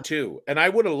 We did it too, and I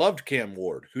would have loved Cam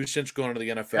Ward, who's since gone to the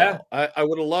NFL. Yeah. I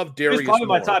would have loved Darius. He's probably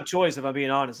Moore. My top choice, if I'm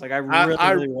being honest. Like, I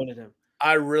really wanted him.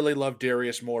 I really love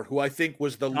Darius Moore, who I think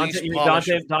was the least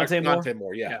polished. Dante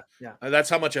Moore, yeah.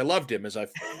 That's how much I loved him, as I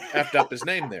effed up his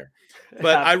name there.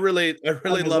 But I really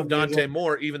love Dante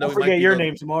Moore, even though I'll forget your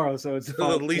name tomorrow, so it's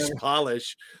the least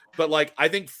polished. But, like, I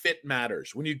think fit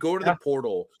matters. When you go to the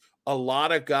portal, a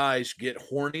lot of guys get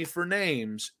horny for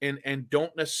names and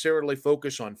don't necessarily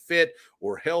focus on fit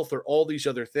or health or all these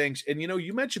other things. And,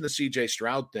 you mentioned the CJ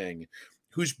Stroud thing,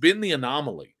 who's been the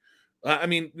anomaly. I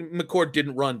mean, McCord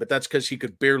didn't run, but that's because he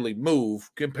could barely move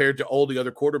compared to all the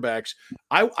other quarterbacks.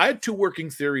 I had two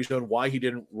working theories on why he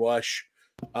didn't rush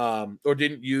or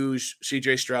didn't use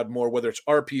CJ Stroud more, whether it's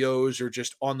RPOs or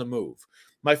just on the move.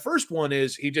 My first one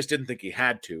is he just didn't think he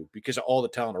had to because of all the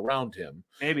talent around him.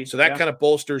 Maybe. So that kind of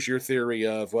bolsters your theory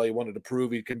of, well, he wanted to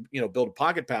prove he can, build a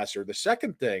pocket passer. The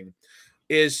second thing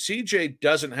is CJ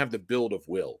doesn't have the build of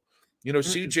Will.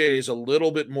 CJ is a little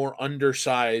bit more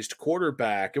undersized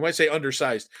quarterback. And when I say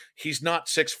undersized, he's not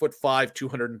 6'5",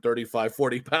 235,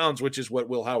 40 pounds, which is what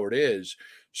Will Howard is.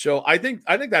 So I think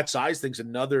that size thing's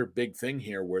another big thing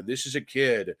here, where this is a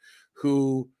kid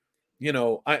who,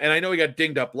 and I know he got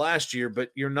dinged up last year, but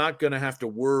you're not going to have to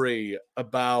worry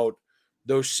about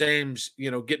those same,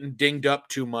 getting dinged up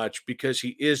too much, because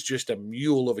he is just a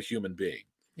mule of a human being.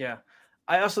 Yeah.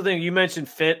 I also think you mentioned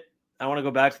fit. I want to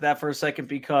go back to that for a second,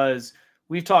 because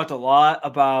we've talked a lot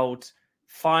about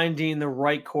finding the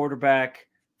right quarterback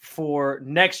for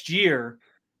next year,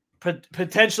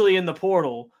 potentially in the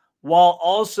portal, while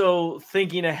also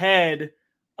thinking ahead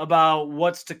about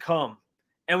what's to come.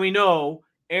 And we know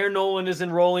Aaron Nolan is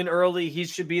enrolling early. He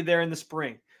should be there in the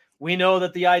spring. We know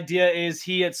that the idea is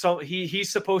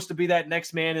he's supposed to be that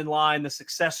next man in line, the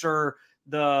successor,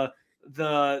 the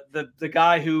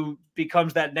guy who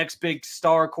becomes that next big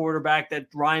star quarterback that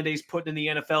Ryan Day's putting in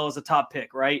the NFL as a top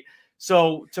pick, right?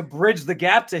 So to bridge the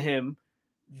gap to him,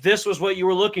 this was what you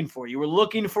were looking for. You were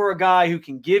looking for a guy who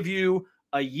can give you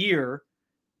a year,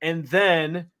 and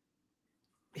then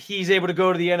he's able to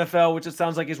go to the NFL, which it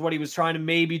sounds like is what he was trying to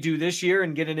maybe do this year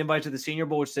and get an invite to the Senior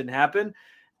Bowl, which didn't happen.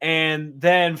 And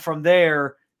then from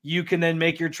there, you can then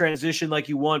make your transition like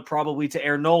you want, probably to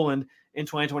Aaron Nolan in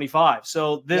 2025.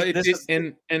 So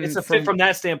it's a fit from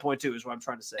that standpoint too, is what I'm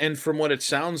trying to say. And from what it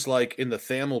sounds like in the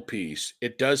Thamel piece,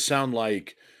 it does sound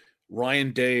like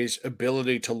Ryan Day's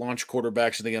ability to launch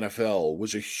quarterbacks in the NFL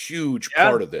was a huge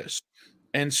part of this.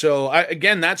 And so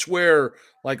that's where,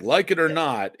 like it or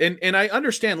not, and I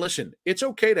understand, listen, it's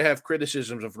okay to have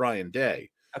criticisms of Ryan Day.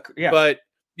 But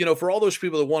for all those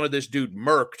people that wanted this dude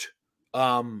murked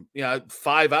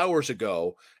 5 hours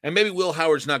ago, and maybe Will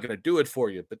Howard's not going to do it for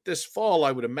you, but this fall,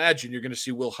 I would imagine you're going to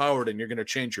see Will Howard and you're going to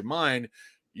change your mind.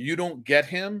 You don't get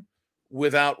him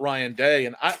without Ryan Day.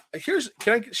 And can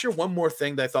I share one more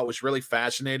thing that I thought was really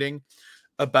fascinating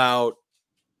about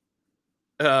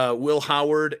Will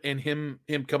Howard and him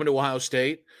coming to Ohio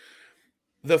State?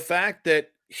 The fact that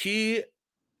he's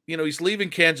leaving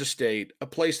Kansas State, a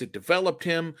place that developed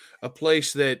him, a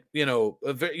place that,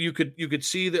 you could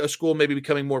see a school maybe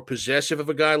becoming more possessive of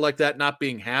a guy like that, not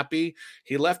being happy.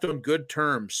 He left on good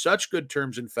terms, such good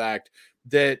terms, in fact,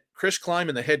 that Chris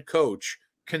Kleiman, the head coach,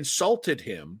 consulted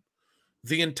him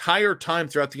the entire time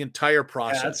throughout the entire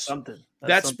process. Yeah, that's something.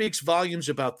 That speaks volumes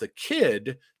about the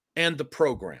kid and the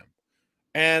program.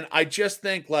 And I just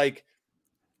think,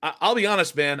 I'll be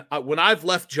honest, man, when I've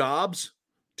left jobs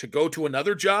to go to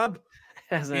another job,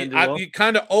 you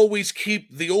kind of always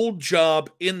keep the old job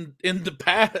in the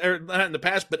past, or not in the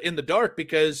past, but in the dark,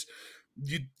 because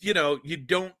you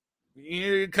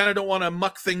kind of don't want to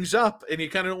muck things up, and you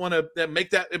kind of don't want to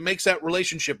it makes that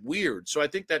relationship weird. So I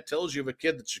think that tells you of a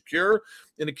kid that's secure,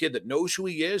 and a kid that knows who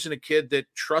he is, and a kid that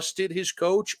trusted his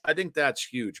coach. I think that's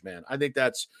huge, man. I think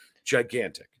that's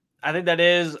gigantic. I think that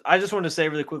is. I just want to say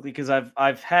really quickly, because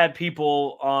I've had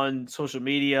people on social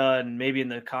media and maybe in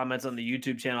the comments on the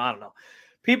YouTube channel, I don't know,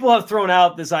 people have thrown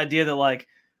out this idea that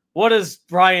what has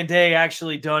Ryan Day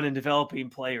actually done in developing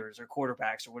players or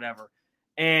quarterbacks or whatever?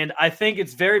 And I think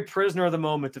it's very prisoner of the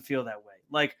moment to feel that way.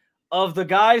 Like, of the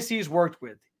guys he's worked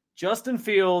with, Justin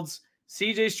Fields,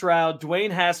 CJ Stroud,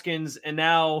 Dwayne Haskins, and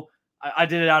now I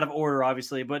did it out of order,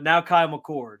 obviously, but now Kyle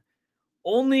McCord.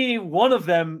 Only one of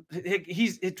them,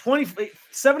 he's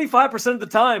 75% of the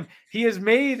time, he has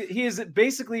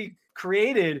basically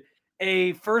created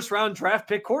a first round draft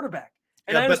pick quarterback.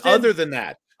 And yeah, but other than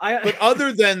that, but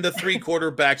other than the 3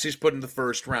 quarterbacks he's put in the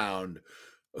first round,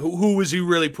 who was he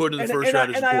really put in the first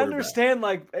round as a quarterback? I understand,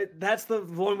 like, that's the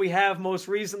one we have most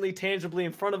recently tangibly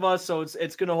in front of us, so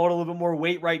it's going to hold a little bit more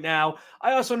weight right now.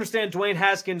 I also understand Dwayne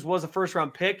Haskins was a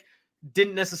first-round pick,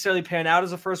 didn't necessarily pan out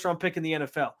as a first-round pick in the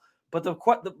NFL. But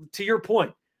to your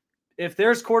point, if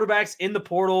there's quarterbacks in the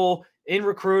portal, in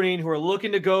recruiting, who are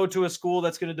looking to go to a school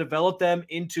that's going to develop them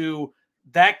into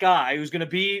that guy who's going to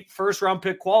be first-round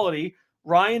pick quality,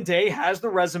 Ryan Day has the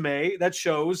resume that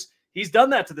shows he's done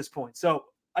that to this point. So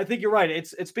I think you're right.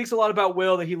 It speaks a lot about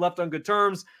Will that he left on good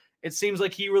terms. It seems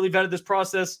like he really vetted this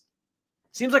process.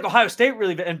 Seems like Ohio State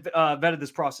really vetted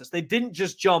this process. They didn't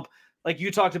just jump, like you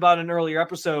talked about in an earlier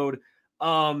episode.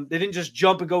 They didn't just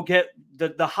jump and go get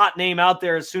the hot name out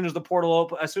there as soon as the portal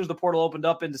opened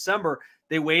up in December.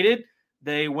 They waited.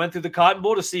 They went through the Cotton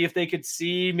Bowl to see if they could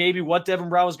see maybe what Devin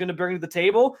Brown was going to bring to the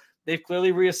table. They've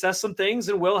clearly reassessed some things,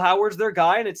 and Will Howard's their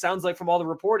guy. And it sounds like from all the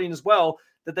reporting as well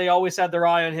that they always had their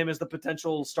eye on him as the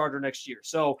potential starter next year.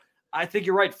 So I think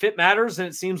you're right. Fit matters, and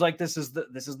it seems like this is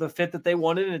the fit that they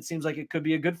wanted, and it seems like it could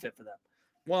be a good fit for them.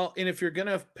 Well, and if you're going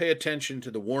to pay attention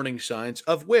to the warning signs,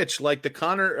 of which, like the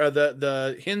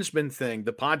the Hinsman thing,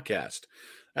 the podcast,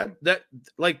 that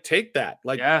like take that,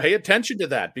 pay attention to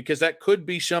that, because that could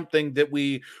be something that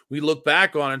we look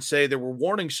back on and say there were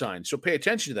warning signs. So pay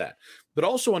attention to that, but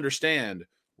also understand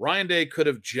Ryan Day could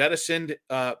have jettisoned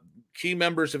key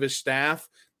members of his staff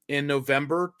in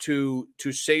November to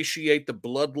satiate the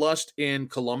bloodlust in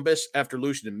Columbus after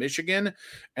losing to Michigan,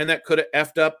 and that could have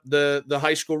effed up the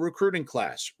high school recruiting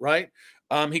class, right?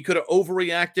 He could have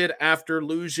overreacted after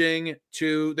losing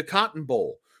to the Cotton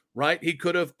Bowl, right? He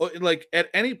could have, like, at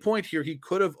any point here, he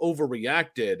could have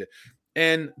overreacted.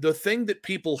 And the thing that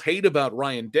people hate about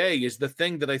Ryan Day is the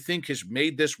thing that I think has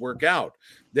made this work out,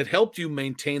 that helped you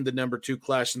maintain the number 2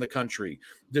 class in the country,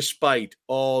 despite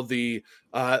all the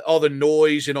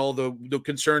noise and all the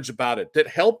concerns about it, that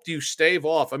helped you stave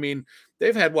off. I mean,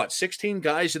 they've had 16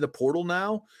 guys in the portal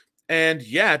now, and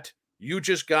yet you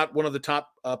just got one of the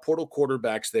top portal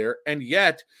quarterbacks there, and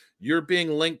yet you're being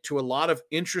linked to a lot of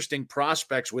interesting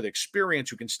prospects with experience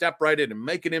who can step right in and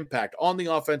make an impact on the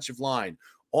offensive line,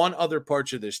 on other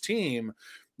parts of this team.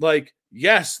 Like,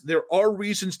 yes, there are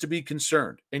reasons to be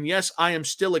concerned. And yes, I am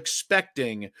still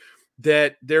expecting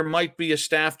that there might be a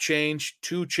staff change,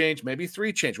 2 change, maybe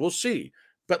 3 change. We'll see.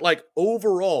 But like,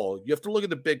 overall, you have to look at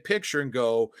the big picture and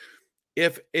go,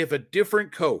 if a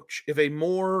different coach, if a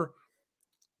more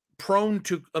prone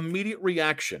to immediate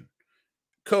reaction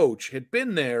coach had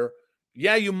been there,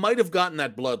 yeah, you might have gotten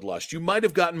that bloodlust. You might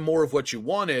have gotten more of what you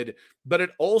wanted, but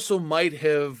it also might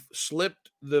have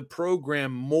slipped the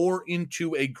program more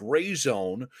into a gray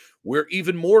zone where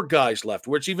even more guys left,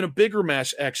 where it's even a bigger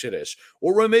mass exodus,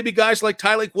 or where maybe guys like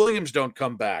Tyleik Williams don't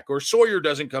come back, or Sawyer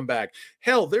doesn't come back.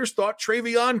 Hell, there's thought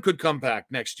Travion could come back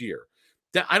next year.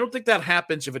 I don't think that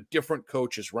happens if a different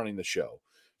coach is running the show.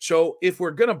 So if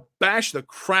we're going to bash the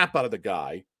crap out of the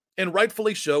guy, and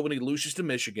rightfully so, when he loses to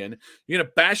Michigan, you're going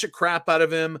to bash the crap out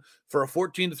of him for a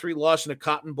 14-3 loss in a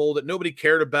Cotton Bowl that nobody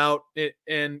cared about.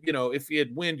 And, if he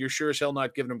had won, you're sure as hell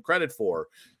not giving him credit for.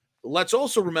 Let's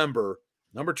also remember,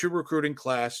 number 2 recruiting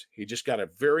class, he just got a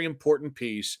very important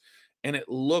piece, and it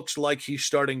looks like he's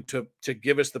starting to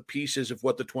give us the pieces of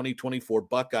what the 2024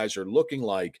 Buckeyes are looking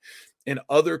like. And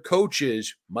other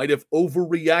coaches might have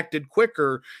overreacted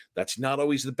quicker. That's not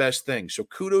always the best thing. So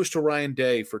kudos to Ryan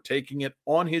Day for taking it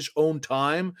on his own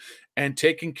time and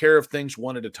taking care of things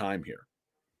one at a time here.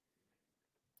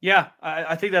 Yeah,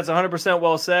 I think that's 100%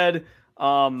 well said.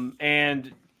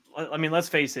 And I mean, let's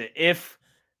face it. If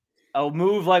a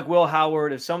move like Will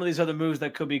Howard, if some of these other moves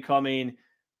that could be coming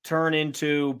turn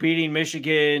into beating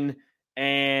Michigan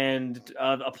and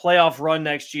a playoff run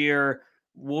next year,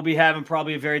 we'll be having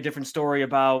probably a very different story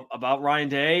about Ryan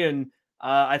Day. And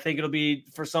I think it'll be,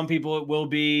 for some people,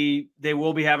 they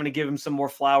will be having to give him some more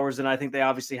flowers than I think they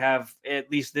obviously have,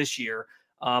 at least this year.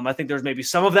 I think there's maybe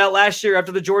some of that last year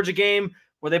after the Georgia game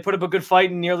where they put up a good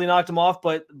fight and nearly knocked him off.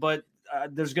 But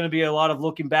there's going to be a lot of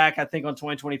looking back, I think, on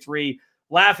 2023,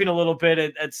 laughing a little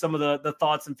bit at some of the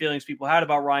thoughts and feelings people had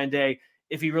about Ryan Day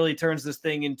if he really turns this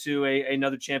thing into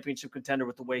another championship contender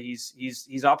with the way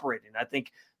he's operating. I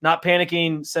think not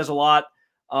panicking says a lot.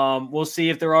 We'll see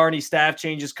if there are any staff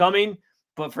changes coming,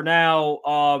 but for now,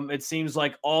 it seems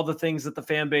like all the things that the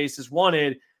fan base has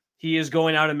wanted, he is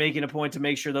going out and making a point to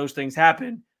make sure those things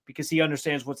happen because he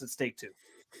understands what's at stake too.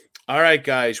 All right,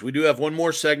 guys, we do have one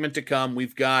more segment to come.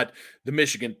 We've got the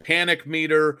Michigan Panic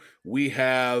Meter. We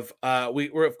have,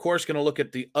 we're of course going to look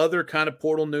at the other kind of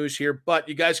portal news here, but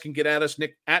you guys can get at us,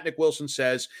 at Nick Wilson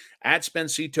Says, at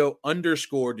Spencito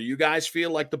 _. Do you guys feel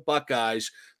like the Buckeyes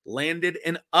landed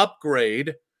an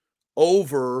upgrade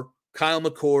over Kyle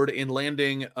McCord in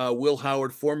landing Will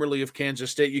Howard, formerly of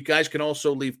Kansas State? You guys can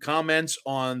also leave comments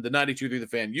on the 92.3 The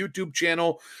Fan YouTube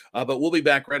channel, but we'll be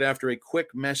back right after a quick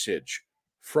message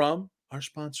from our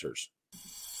sponsors.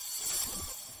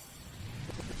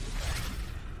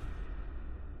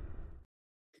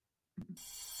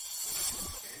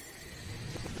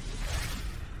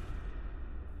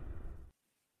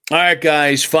 All right,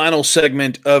 guys, final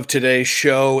segment of today's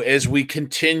show as we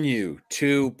continue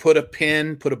to put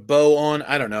a bow on,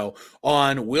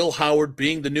 on Will Howard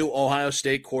being the new Ohio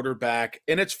State quarterback.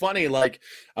 And it's funny, like,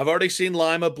 I've already seen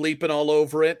Lima bleeping all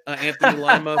over it. Anthony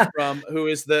Lima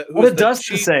What did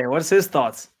Dustin say? What's his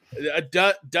thoughts?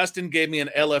 Dustin gave me an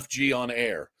LFG on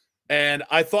air. And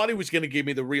I thought he was going to give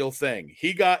me the real thing.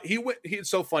 It's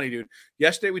so funny, dude.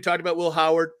 Yesterday we talked about Will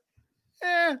Howard.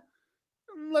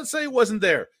 Let's say it wasn't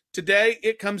there. Today,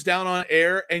 it comes down on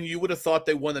air, and you would have thought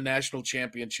they won the national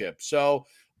championship. So,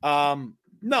 no,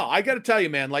 I got to tell you,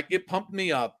 man, like, it pumped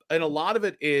me up. And a lot of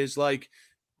it is, like,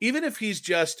 even if he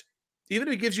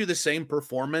gives you the same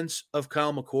performance of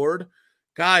Kyle McCord,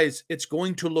 guys, it's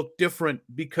going to look different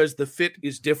because the fit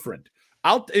is different.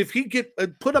 If he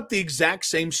put up the exact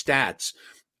same stats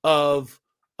of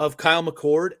Kyle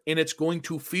McCord, and it's going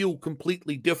to feel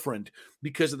completely different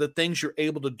because of the things you're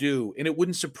able to do. And it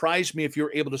wouldn't surprise me if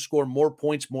you're able to score more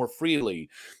points more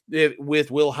freely with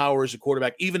Will Howard as a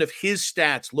quarterback, even if his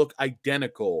stats look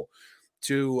identical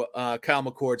to Kyle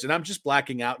McCord's. And I'm just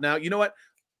blacking out now. You know what?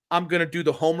 I'm going to do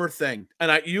the homer thing.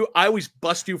 And I always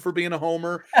bust you for being a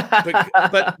homer.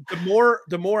 But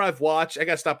the more I've watched, I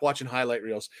got to stop watching highlight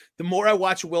reels. The more I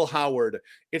watch Will Howard,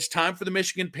 it's time for the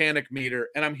Michigan Panic Meter.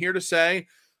 And I'm here to say,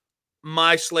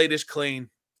 my slate is clean.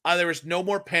 There is no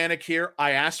more panic here.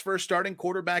 I asked for a starting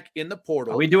quarterback in the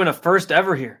portal. Are we doing a first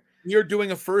ever here? You're doing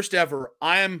a first ever.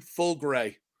 I am full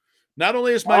gray. Not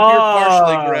only is my beard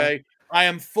partially gray, I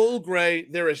am full gray.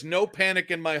 There is no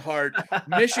panic in my heart.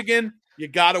 Michigan, you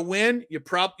got to win.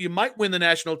 You might win the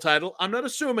national title. I'm not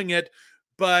assuming it,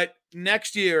 but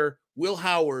next year, Will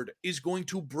Howard is going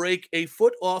to break a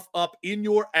foot off up in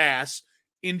your ass.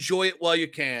 Enjoy it while you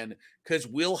can, because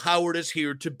Will Howard is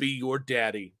here to be your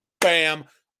daddy. Bam.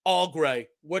 All gray.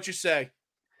 What you say?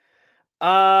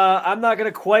 I'm not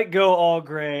going to quite go all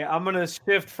gray. I'm going to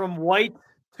shift from white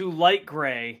to light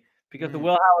gray because the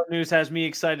Will Howard news has me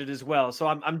excited as well. So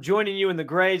I'm joining you in the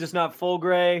gray, just not full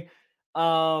gray.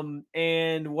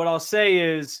 And what I'll say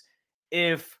is,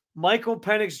 if Michael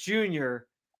Penix Jr.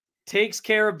 takes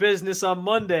care of business on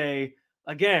Monday,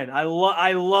 again, I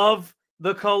love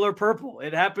the color purple.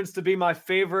 It happens to be my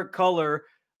favorite color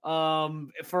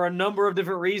for a number of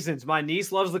different reasons. My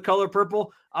niece loves the color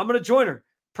purple. I'm going to join her.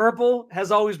 Purple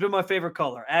has always been my favorite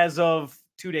color as of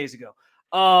 2 days ago.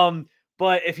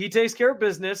 But if he takes care of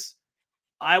business,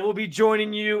 I will be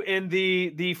joining you in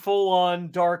the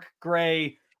full-on dark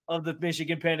gray of the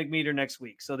Michigan Panic Meter next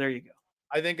week. So there you go.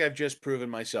 I think I've just proven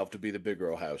myself to be the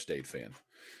bigger Ohio State fan.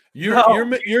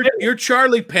 You're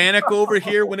Charlie Panic over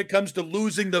here when it comes to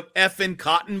losing the effing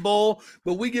Cotton Bowl,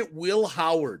 but we get Will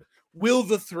Howard, Will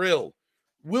the Thrill,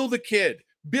 Will the Kid,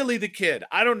 Billy the Kid.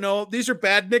 I don't know. These are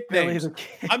bad nicknames.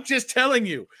 I'm just telling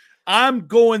you. I'm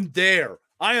going there.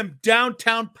 I am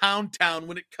downtown Pound Town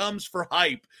when it comes for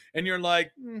hype. And you're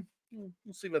like,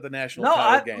 we'll see about the national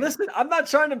title game. Listen, I'm not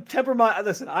trying to temper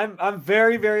I'm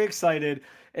very, very excited.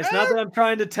 It's not that I'm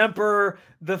trying to temper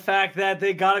the fact that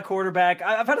they got a quarterback.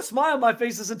 I've had a smile on my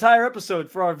face this entire episode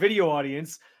for our video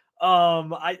audience.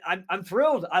 I'm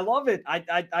thrilled. I love it.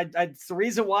 It's the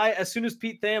reason why, as soon as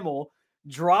Pete Thamel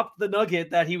dropped the nugget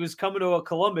that he was coming to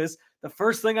Columbus, the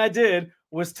first thing I did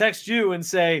was text you and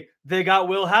say they got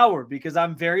Will Howard, because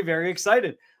I'm very, very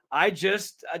excited. I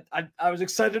was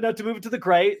excited enough to move it to the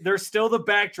gray. There's still the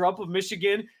backdrop of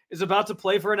Michigan is about to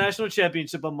play for a national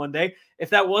championship on Monday. If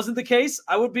that wasn't the case,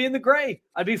 I would be in the gray.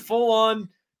 I'd be full on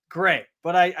gray,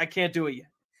 but I can't do it yet.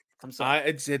 I'm sorry.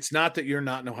 It's not that you're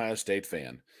not an Ohio State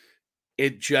fan.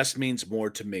 It just means more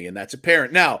to me, and that's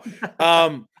apparent. Now,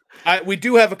 We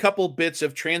do have a couple bits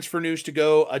of transfer news to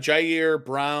go. Jair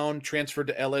Brown transferred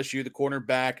to LSU, the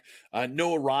cornerback.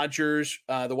 Noah Rogers,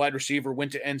 the wide receiver,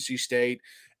 went to NC State.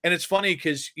 And it's funny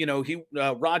because,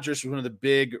 Rogers was one of the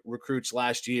big recruits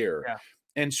last year. Yeah.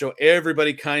 And so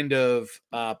everybody kind of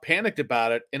panicked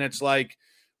about it. And it's like,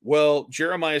 well,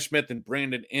 Jeremiah Smith and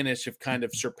Brandon Inniss have kind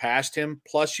of surpassed him.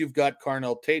 Plus, you've got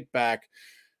Carnell Tate back.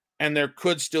 And there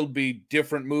could still be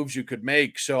different moves you could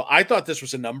make. So I thought this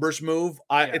was a numbers move.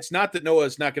 It's not that Noah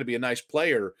is not going to be a nice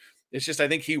player. It's just I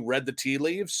think he read the tea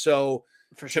leaves. So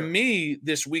to me,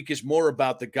 this week is more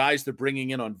about the guys they're bringing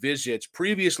in on visits.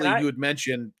 Previously, you had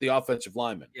mentioned the offensive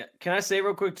lineman. Yeah. Can I say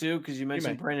real quick, too, because you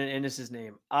mentioned Brandon Innis'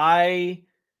 name.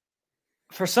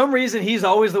 For some reason, he's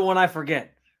always the one I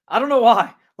forget. I don't know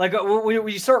why. Like, when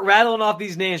you start rattling off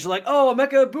these names, you're like, oh,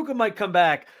 Emeka Ibuka might come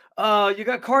back. You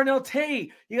got Carnell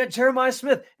Tate, you got Jeremiah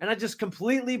Smith, and I just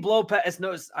completely blow past.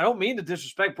 I don't mean to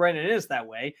disrespect Brandon Innis that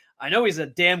way. I know he's a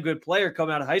damn good player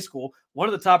coming out of high school, one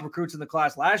of the top recruits in the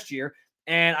class last year,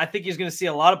 and I think he's going to see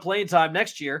a lot of playing time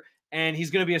next year, and he's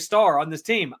going to be a star on this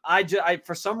team. I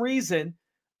for some reason,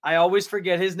 I always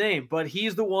forget his name, but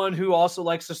he's the one who also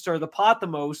likes to stir the pot the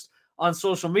most on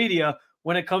social media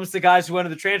when it comes to guys who enter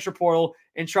the transfer portal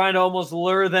and trying to almost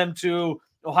lure them to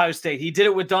Ohio State. He did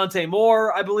it with Dante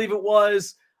Moore, I believe it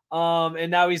was.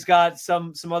 And now he's got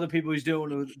some other people he's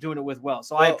doing it with well.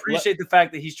 So I appreciate the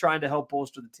fact that he's trying to help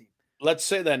bolster the team. Let's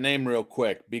say that name real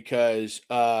quick because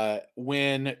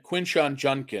when Quinshon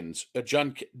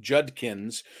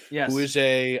Judkins, yes, who is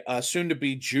a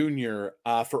soon-to-be junior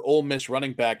for Ole Miss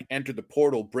running back, entered the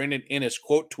portal, Brandon Innis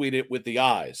quote tweeted with the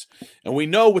eyes. And we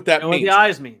know what that means. What the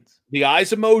eyes means. The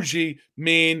eyes emoji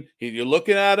mean you're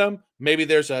looking at him. Maybe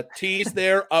there's a tease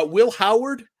there. Will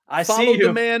Howard followed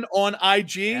the man on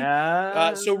IG.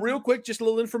 So real quick, just a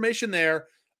little information there.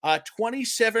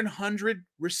 2,700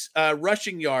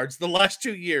 rushing yards the last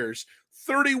 2 years,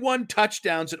 31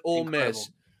 touchdowns at Ole Miss,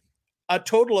 a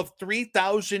total of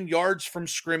 3,000 yards from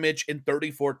scrimmage and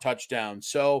 34 touchdowns.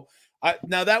 So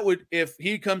now that would, if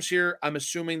he comes here, I'm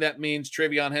assuming that means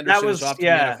Travion Henderson is off to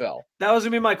the NFL. That was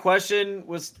gonna be my question.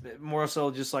 Was more so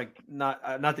just like not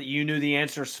that you knew the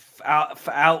answers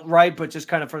outright, but just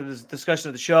kind of for the discussion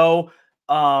of the show.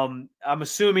 I'm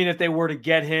assuming if they were to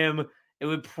get him, it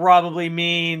would probably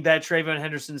mean that Travion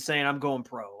Henderson's saying, I'm going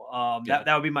pro.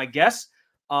 That would be my guess.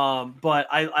 But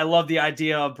I love the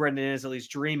idea of Brendan is at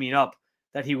least dreaming up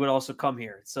that he would also come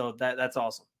here. So that's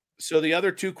awesome. So the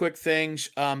other two quick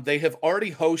things, they have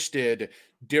already hosted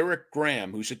Derek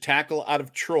Graham, who's a tackle out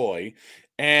of Troy,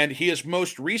 and he is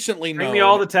most recently known. Bring me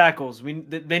all the tackles.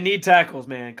 They need tackles,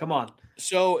 man. Come on.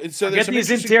 So get these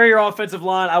interior offensive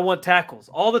line. I want tackles.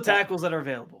 All the tackles that are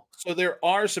available. So there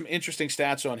are some interesting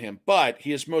stats on him, but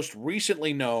he is most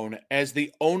recently known as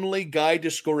the only guy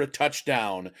to score a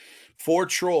touchdown for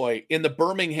Troy in the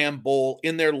Birmingham Bowl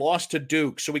in their loss to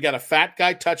Duke. So we got a fat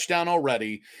guy touchdown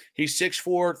already. He's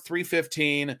 6'4",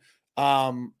 315.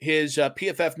 His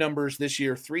PFF numbers this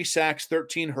year, 3 sacks,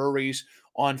 13 hurries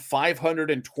on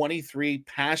 523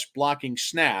 pass blocking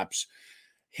snaps.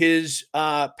 His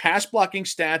pass blocking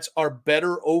stats are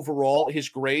better overall. His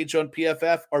grades on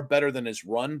PFF are better than his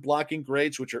run blocking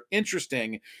grades, which are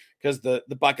interesting because the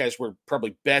Buckeyes were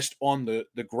probably best on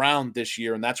the ground this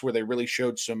year, and that's where they really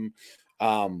showed some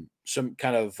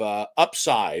kind of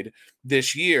upside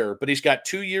this year. But he's got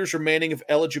 2 years remaining of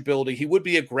eligibility. He would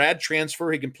be a grad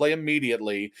transfer. He can play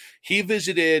immediately. He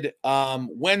visited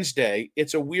Wednesday.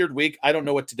 It's a weird week. I don't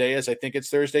know what today is. I think it's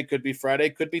Thursday. Could be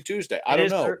Friday. Could be Tuesday. I don't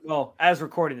know. Well, as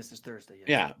recording this is Thursday.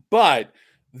 Yeah, but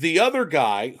the other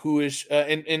guy who is,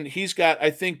 and he's got,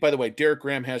 I think, by the way, Derek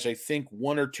Graham has, I think,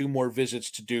 1 or 2 more visits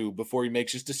to do before he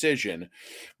makes his decision.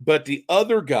 But the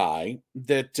other guy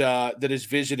that is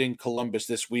visiting Columbus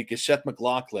this week is Seth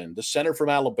McLaughlin, the center from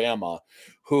Alabama,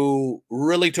 who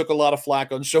really took a lot of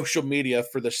flack on social media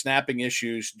for the snapping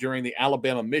issues during the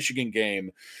Alabama-Michigan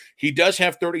game. He does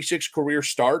have 36 career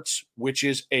starts, which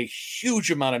is a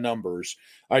huge amount of numbers,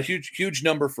 a huge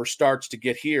number for starts to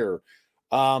get here.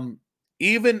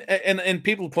 Even and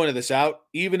people pointed this out,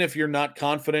 even if you're not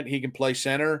confident he can play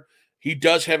center, he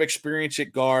does have experience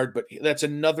at guard, but that's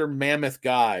another mammoth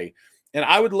guy. And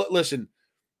I would listen,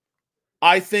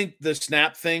 I think the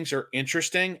snap things are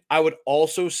interesting. I would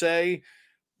also say,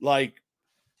 like,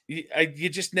 you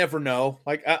just never know.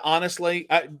 Like, honestly,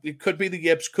 it could be the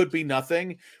yips, could be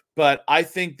nothing. But I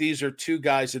think these are two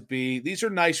guys these are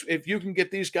nice. If you can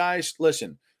get these guys,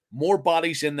 listen, more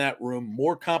bodies in that room,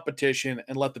 more competition,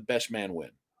 and let the best man win.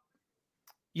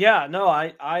 Yeah, no,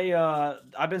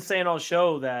 I've been saying all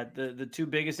show that the two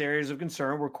biggest areas of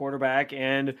concern were quarterback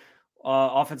and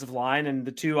offensive line, and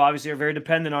the two obviously are very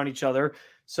dependent on each other.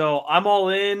 So I'm all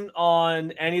in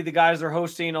on any of the guys they're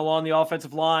hosting along the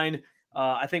offensive line.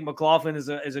 I think McLaughlin is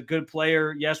a good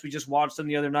player. Yes, we just watched him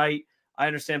the other night. I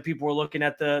understand people were looking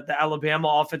at the Alabama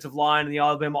offensive line and the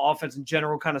Alabama offense in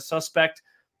general kind of suspect,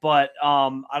 but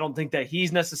I don't think that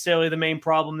he's necessarily the main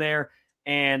problem there.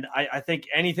 And I think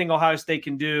anything Ohio State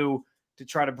can do to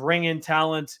try to bring in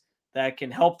talent that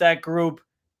can help that group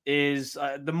is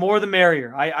the more the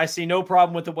merrier. I see no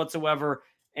problem with it whatsoever.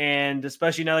 And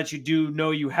especially now that you do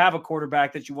know you have a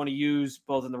quarterback that you want to use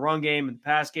both in the run game and the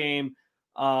pass game,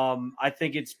 I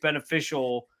think it's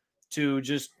beneficial to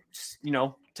just,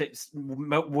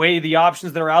 weigh the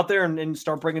options that are out there and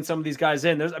start bringing some of these guys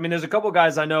in. There's a couple of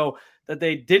guys I know that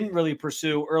they didn't really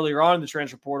pursue earlier on in the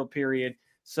transfer portal period.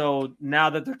 So now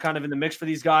that they're kind of in the mix for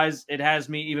these guys, it has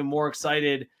me even more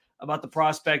excited about the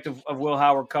prospect of Will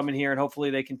Howard coming here, and hopefully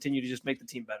they continue to just make the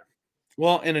team better.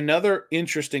 Well, and another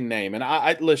interesting name, and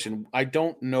I listen, I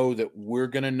don't know that we're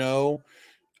going to know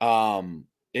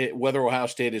whether Ohio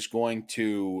State is going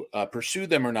to pursue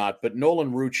them or not, but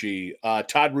Nolan Rucci,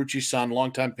 Todd Rucci's son,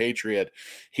 longtime Patriot,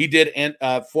 he did,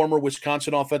 former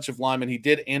Wisconsin offensive lineman, he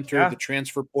did enter the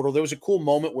transfer portal. There was a cool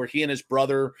moment where he and his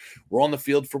brother were on the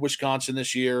field for Wisconsin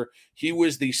this year. He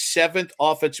was the 7th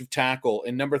offensive tackle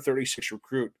and number 36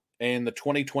 recruit in the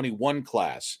 2021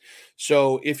 class.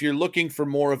 So if you're looking for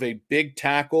more of a big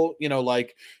tackle,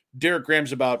 like Derek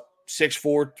Graham's about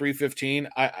 6'4", 315.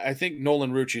 I think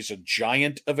Nolan Rucci's a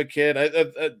giant of a kid.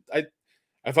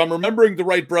 If I'm remembering the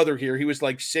right brother here, he was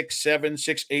like 6'7",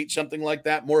 6'8", something like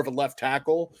that, more of a left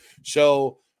tackle.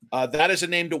 So that is a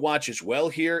name to watch as well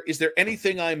here. Is there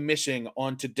anything I'm missing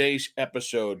on today's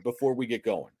episode before we get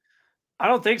going? I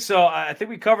don't think so. I think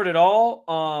we covered it all.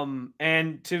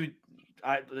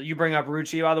 You bring up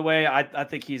Rucci, by the way. I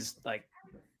think he's like,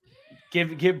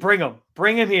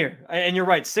 bring him here. And you're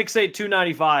right, 6'8",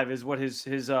 295 is what his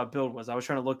build was. I was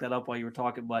trying to look that up while you were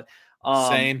talking, but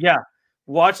same. Yeah,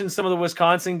 watching some of the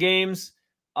Wisconsin games,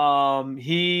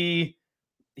 he's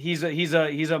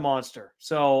a monster.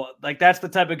 So like that's the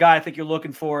type of guy I think you're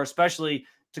looking for, especially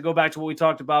to go back to what we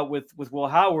talked about with Will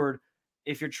Howard.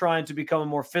 If you're trying to become a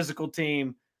more physical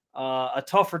team, a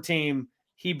tougher team,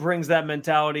 he brings that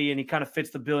mentality and he kind of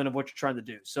fits the billing of what you're trying to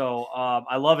do. So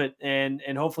I love it. And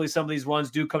hopefully some of these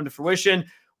ones do come to fruition.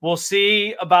 We'll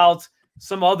see about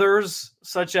some others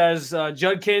such as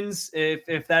Judkins,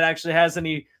 if that actually has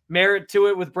any merit to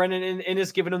it with Brendan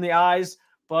Innes giving him the eyes.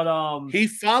 But he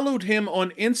followed him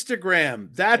on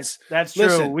Instagram. That's true.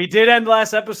 Listen, we did end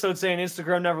last episode saying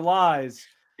Instagram never lies.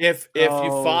 If you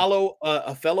follow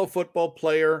a fellow football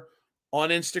player on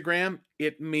Instagram,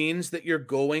 it means that you're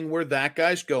going where that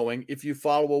guy's going. If you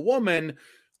follow a woman,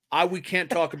 we can't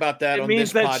talk about that on this podcast. It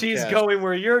means that she's going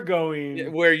where you're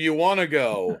going. Where you want to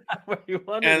go.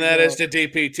 And that is to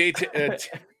DPT.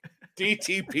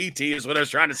 DTPT is what I was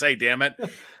trying to say, damn it.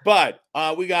 But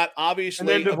we got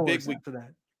obviously a big week for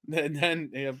that. And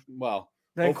then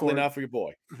hopefully not for your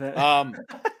boy.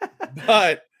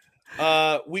 But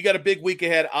we got a big week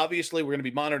ahead. Obviously, we're going to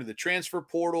be monitoring the transfer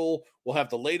portal. We'll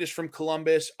have the latest from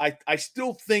Columbus. I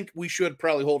still think we should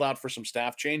probably hold out for some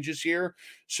staff changes here.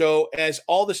 So as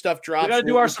all the stuff drops, we got to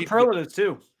do our superlatives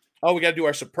too. Oh, we got to do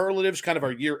our superlatives, kind of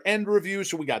our year-end review.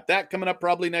 So we got that coming up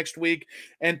probably next week.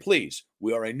 And please,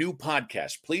 we are a new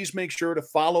podcast. Please make sure to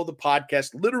follow the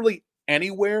podcast literally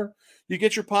anywhere you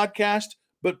get your podcast,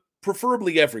 but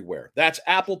preferably everywhere. That's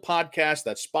Apple Podcasts,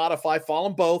 that's Spotify. Follow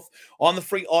them both on the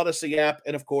free Odyssey app.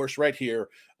 And, of course, right here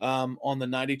on the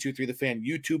 92.3 The Fan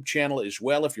YouTube channel as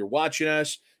well if you're watching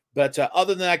us. But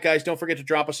other than that, guys, don't forget to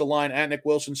drop us a line at Nick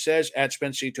Wilson Says, at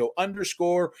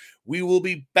Spencito_. We will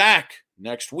be back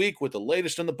next week with the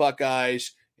latest on the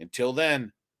Buckeyes. Until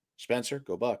then, Spencer,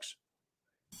 go Bucks.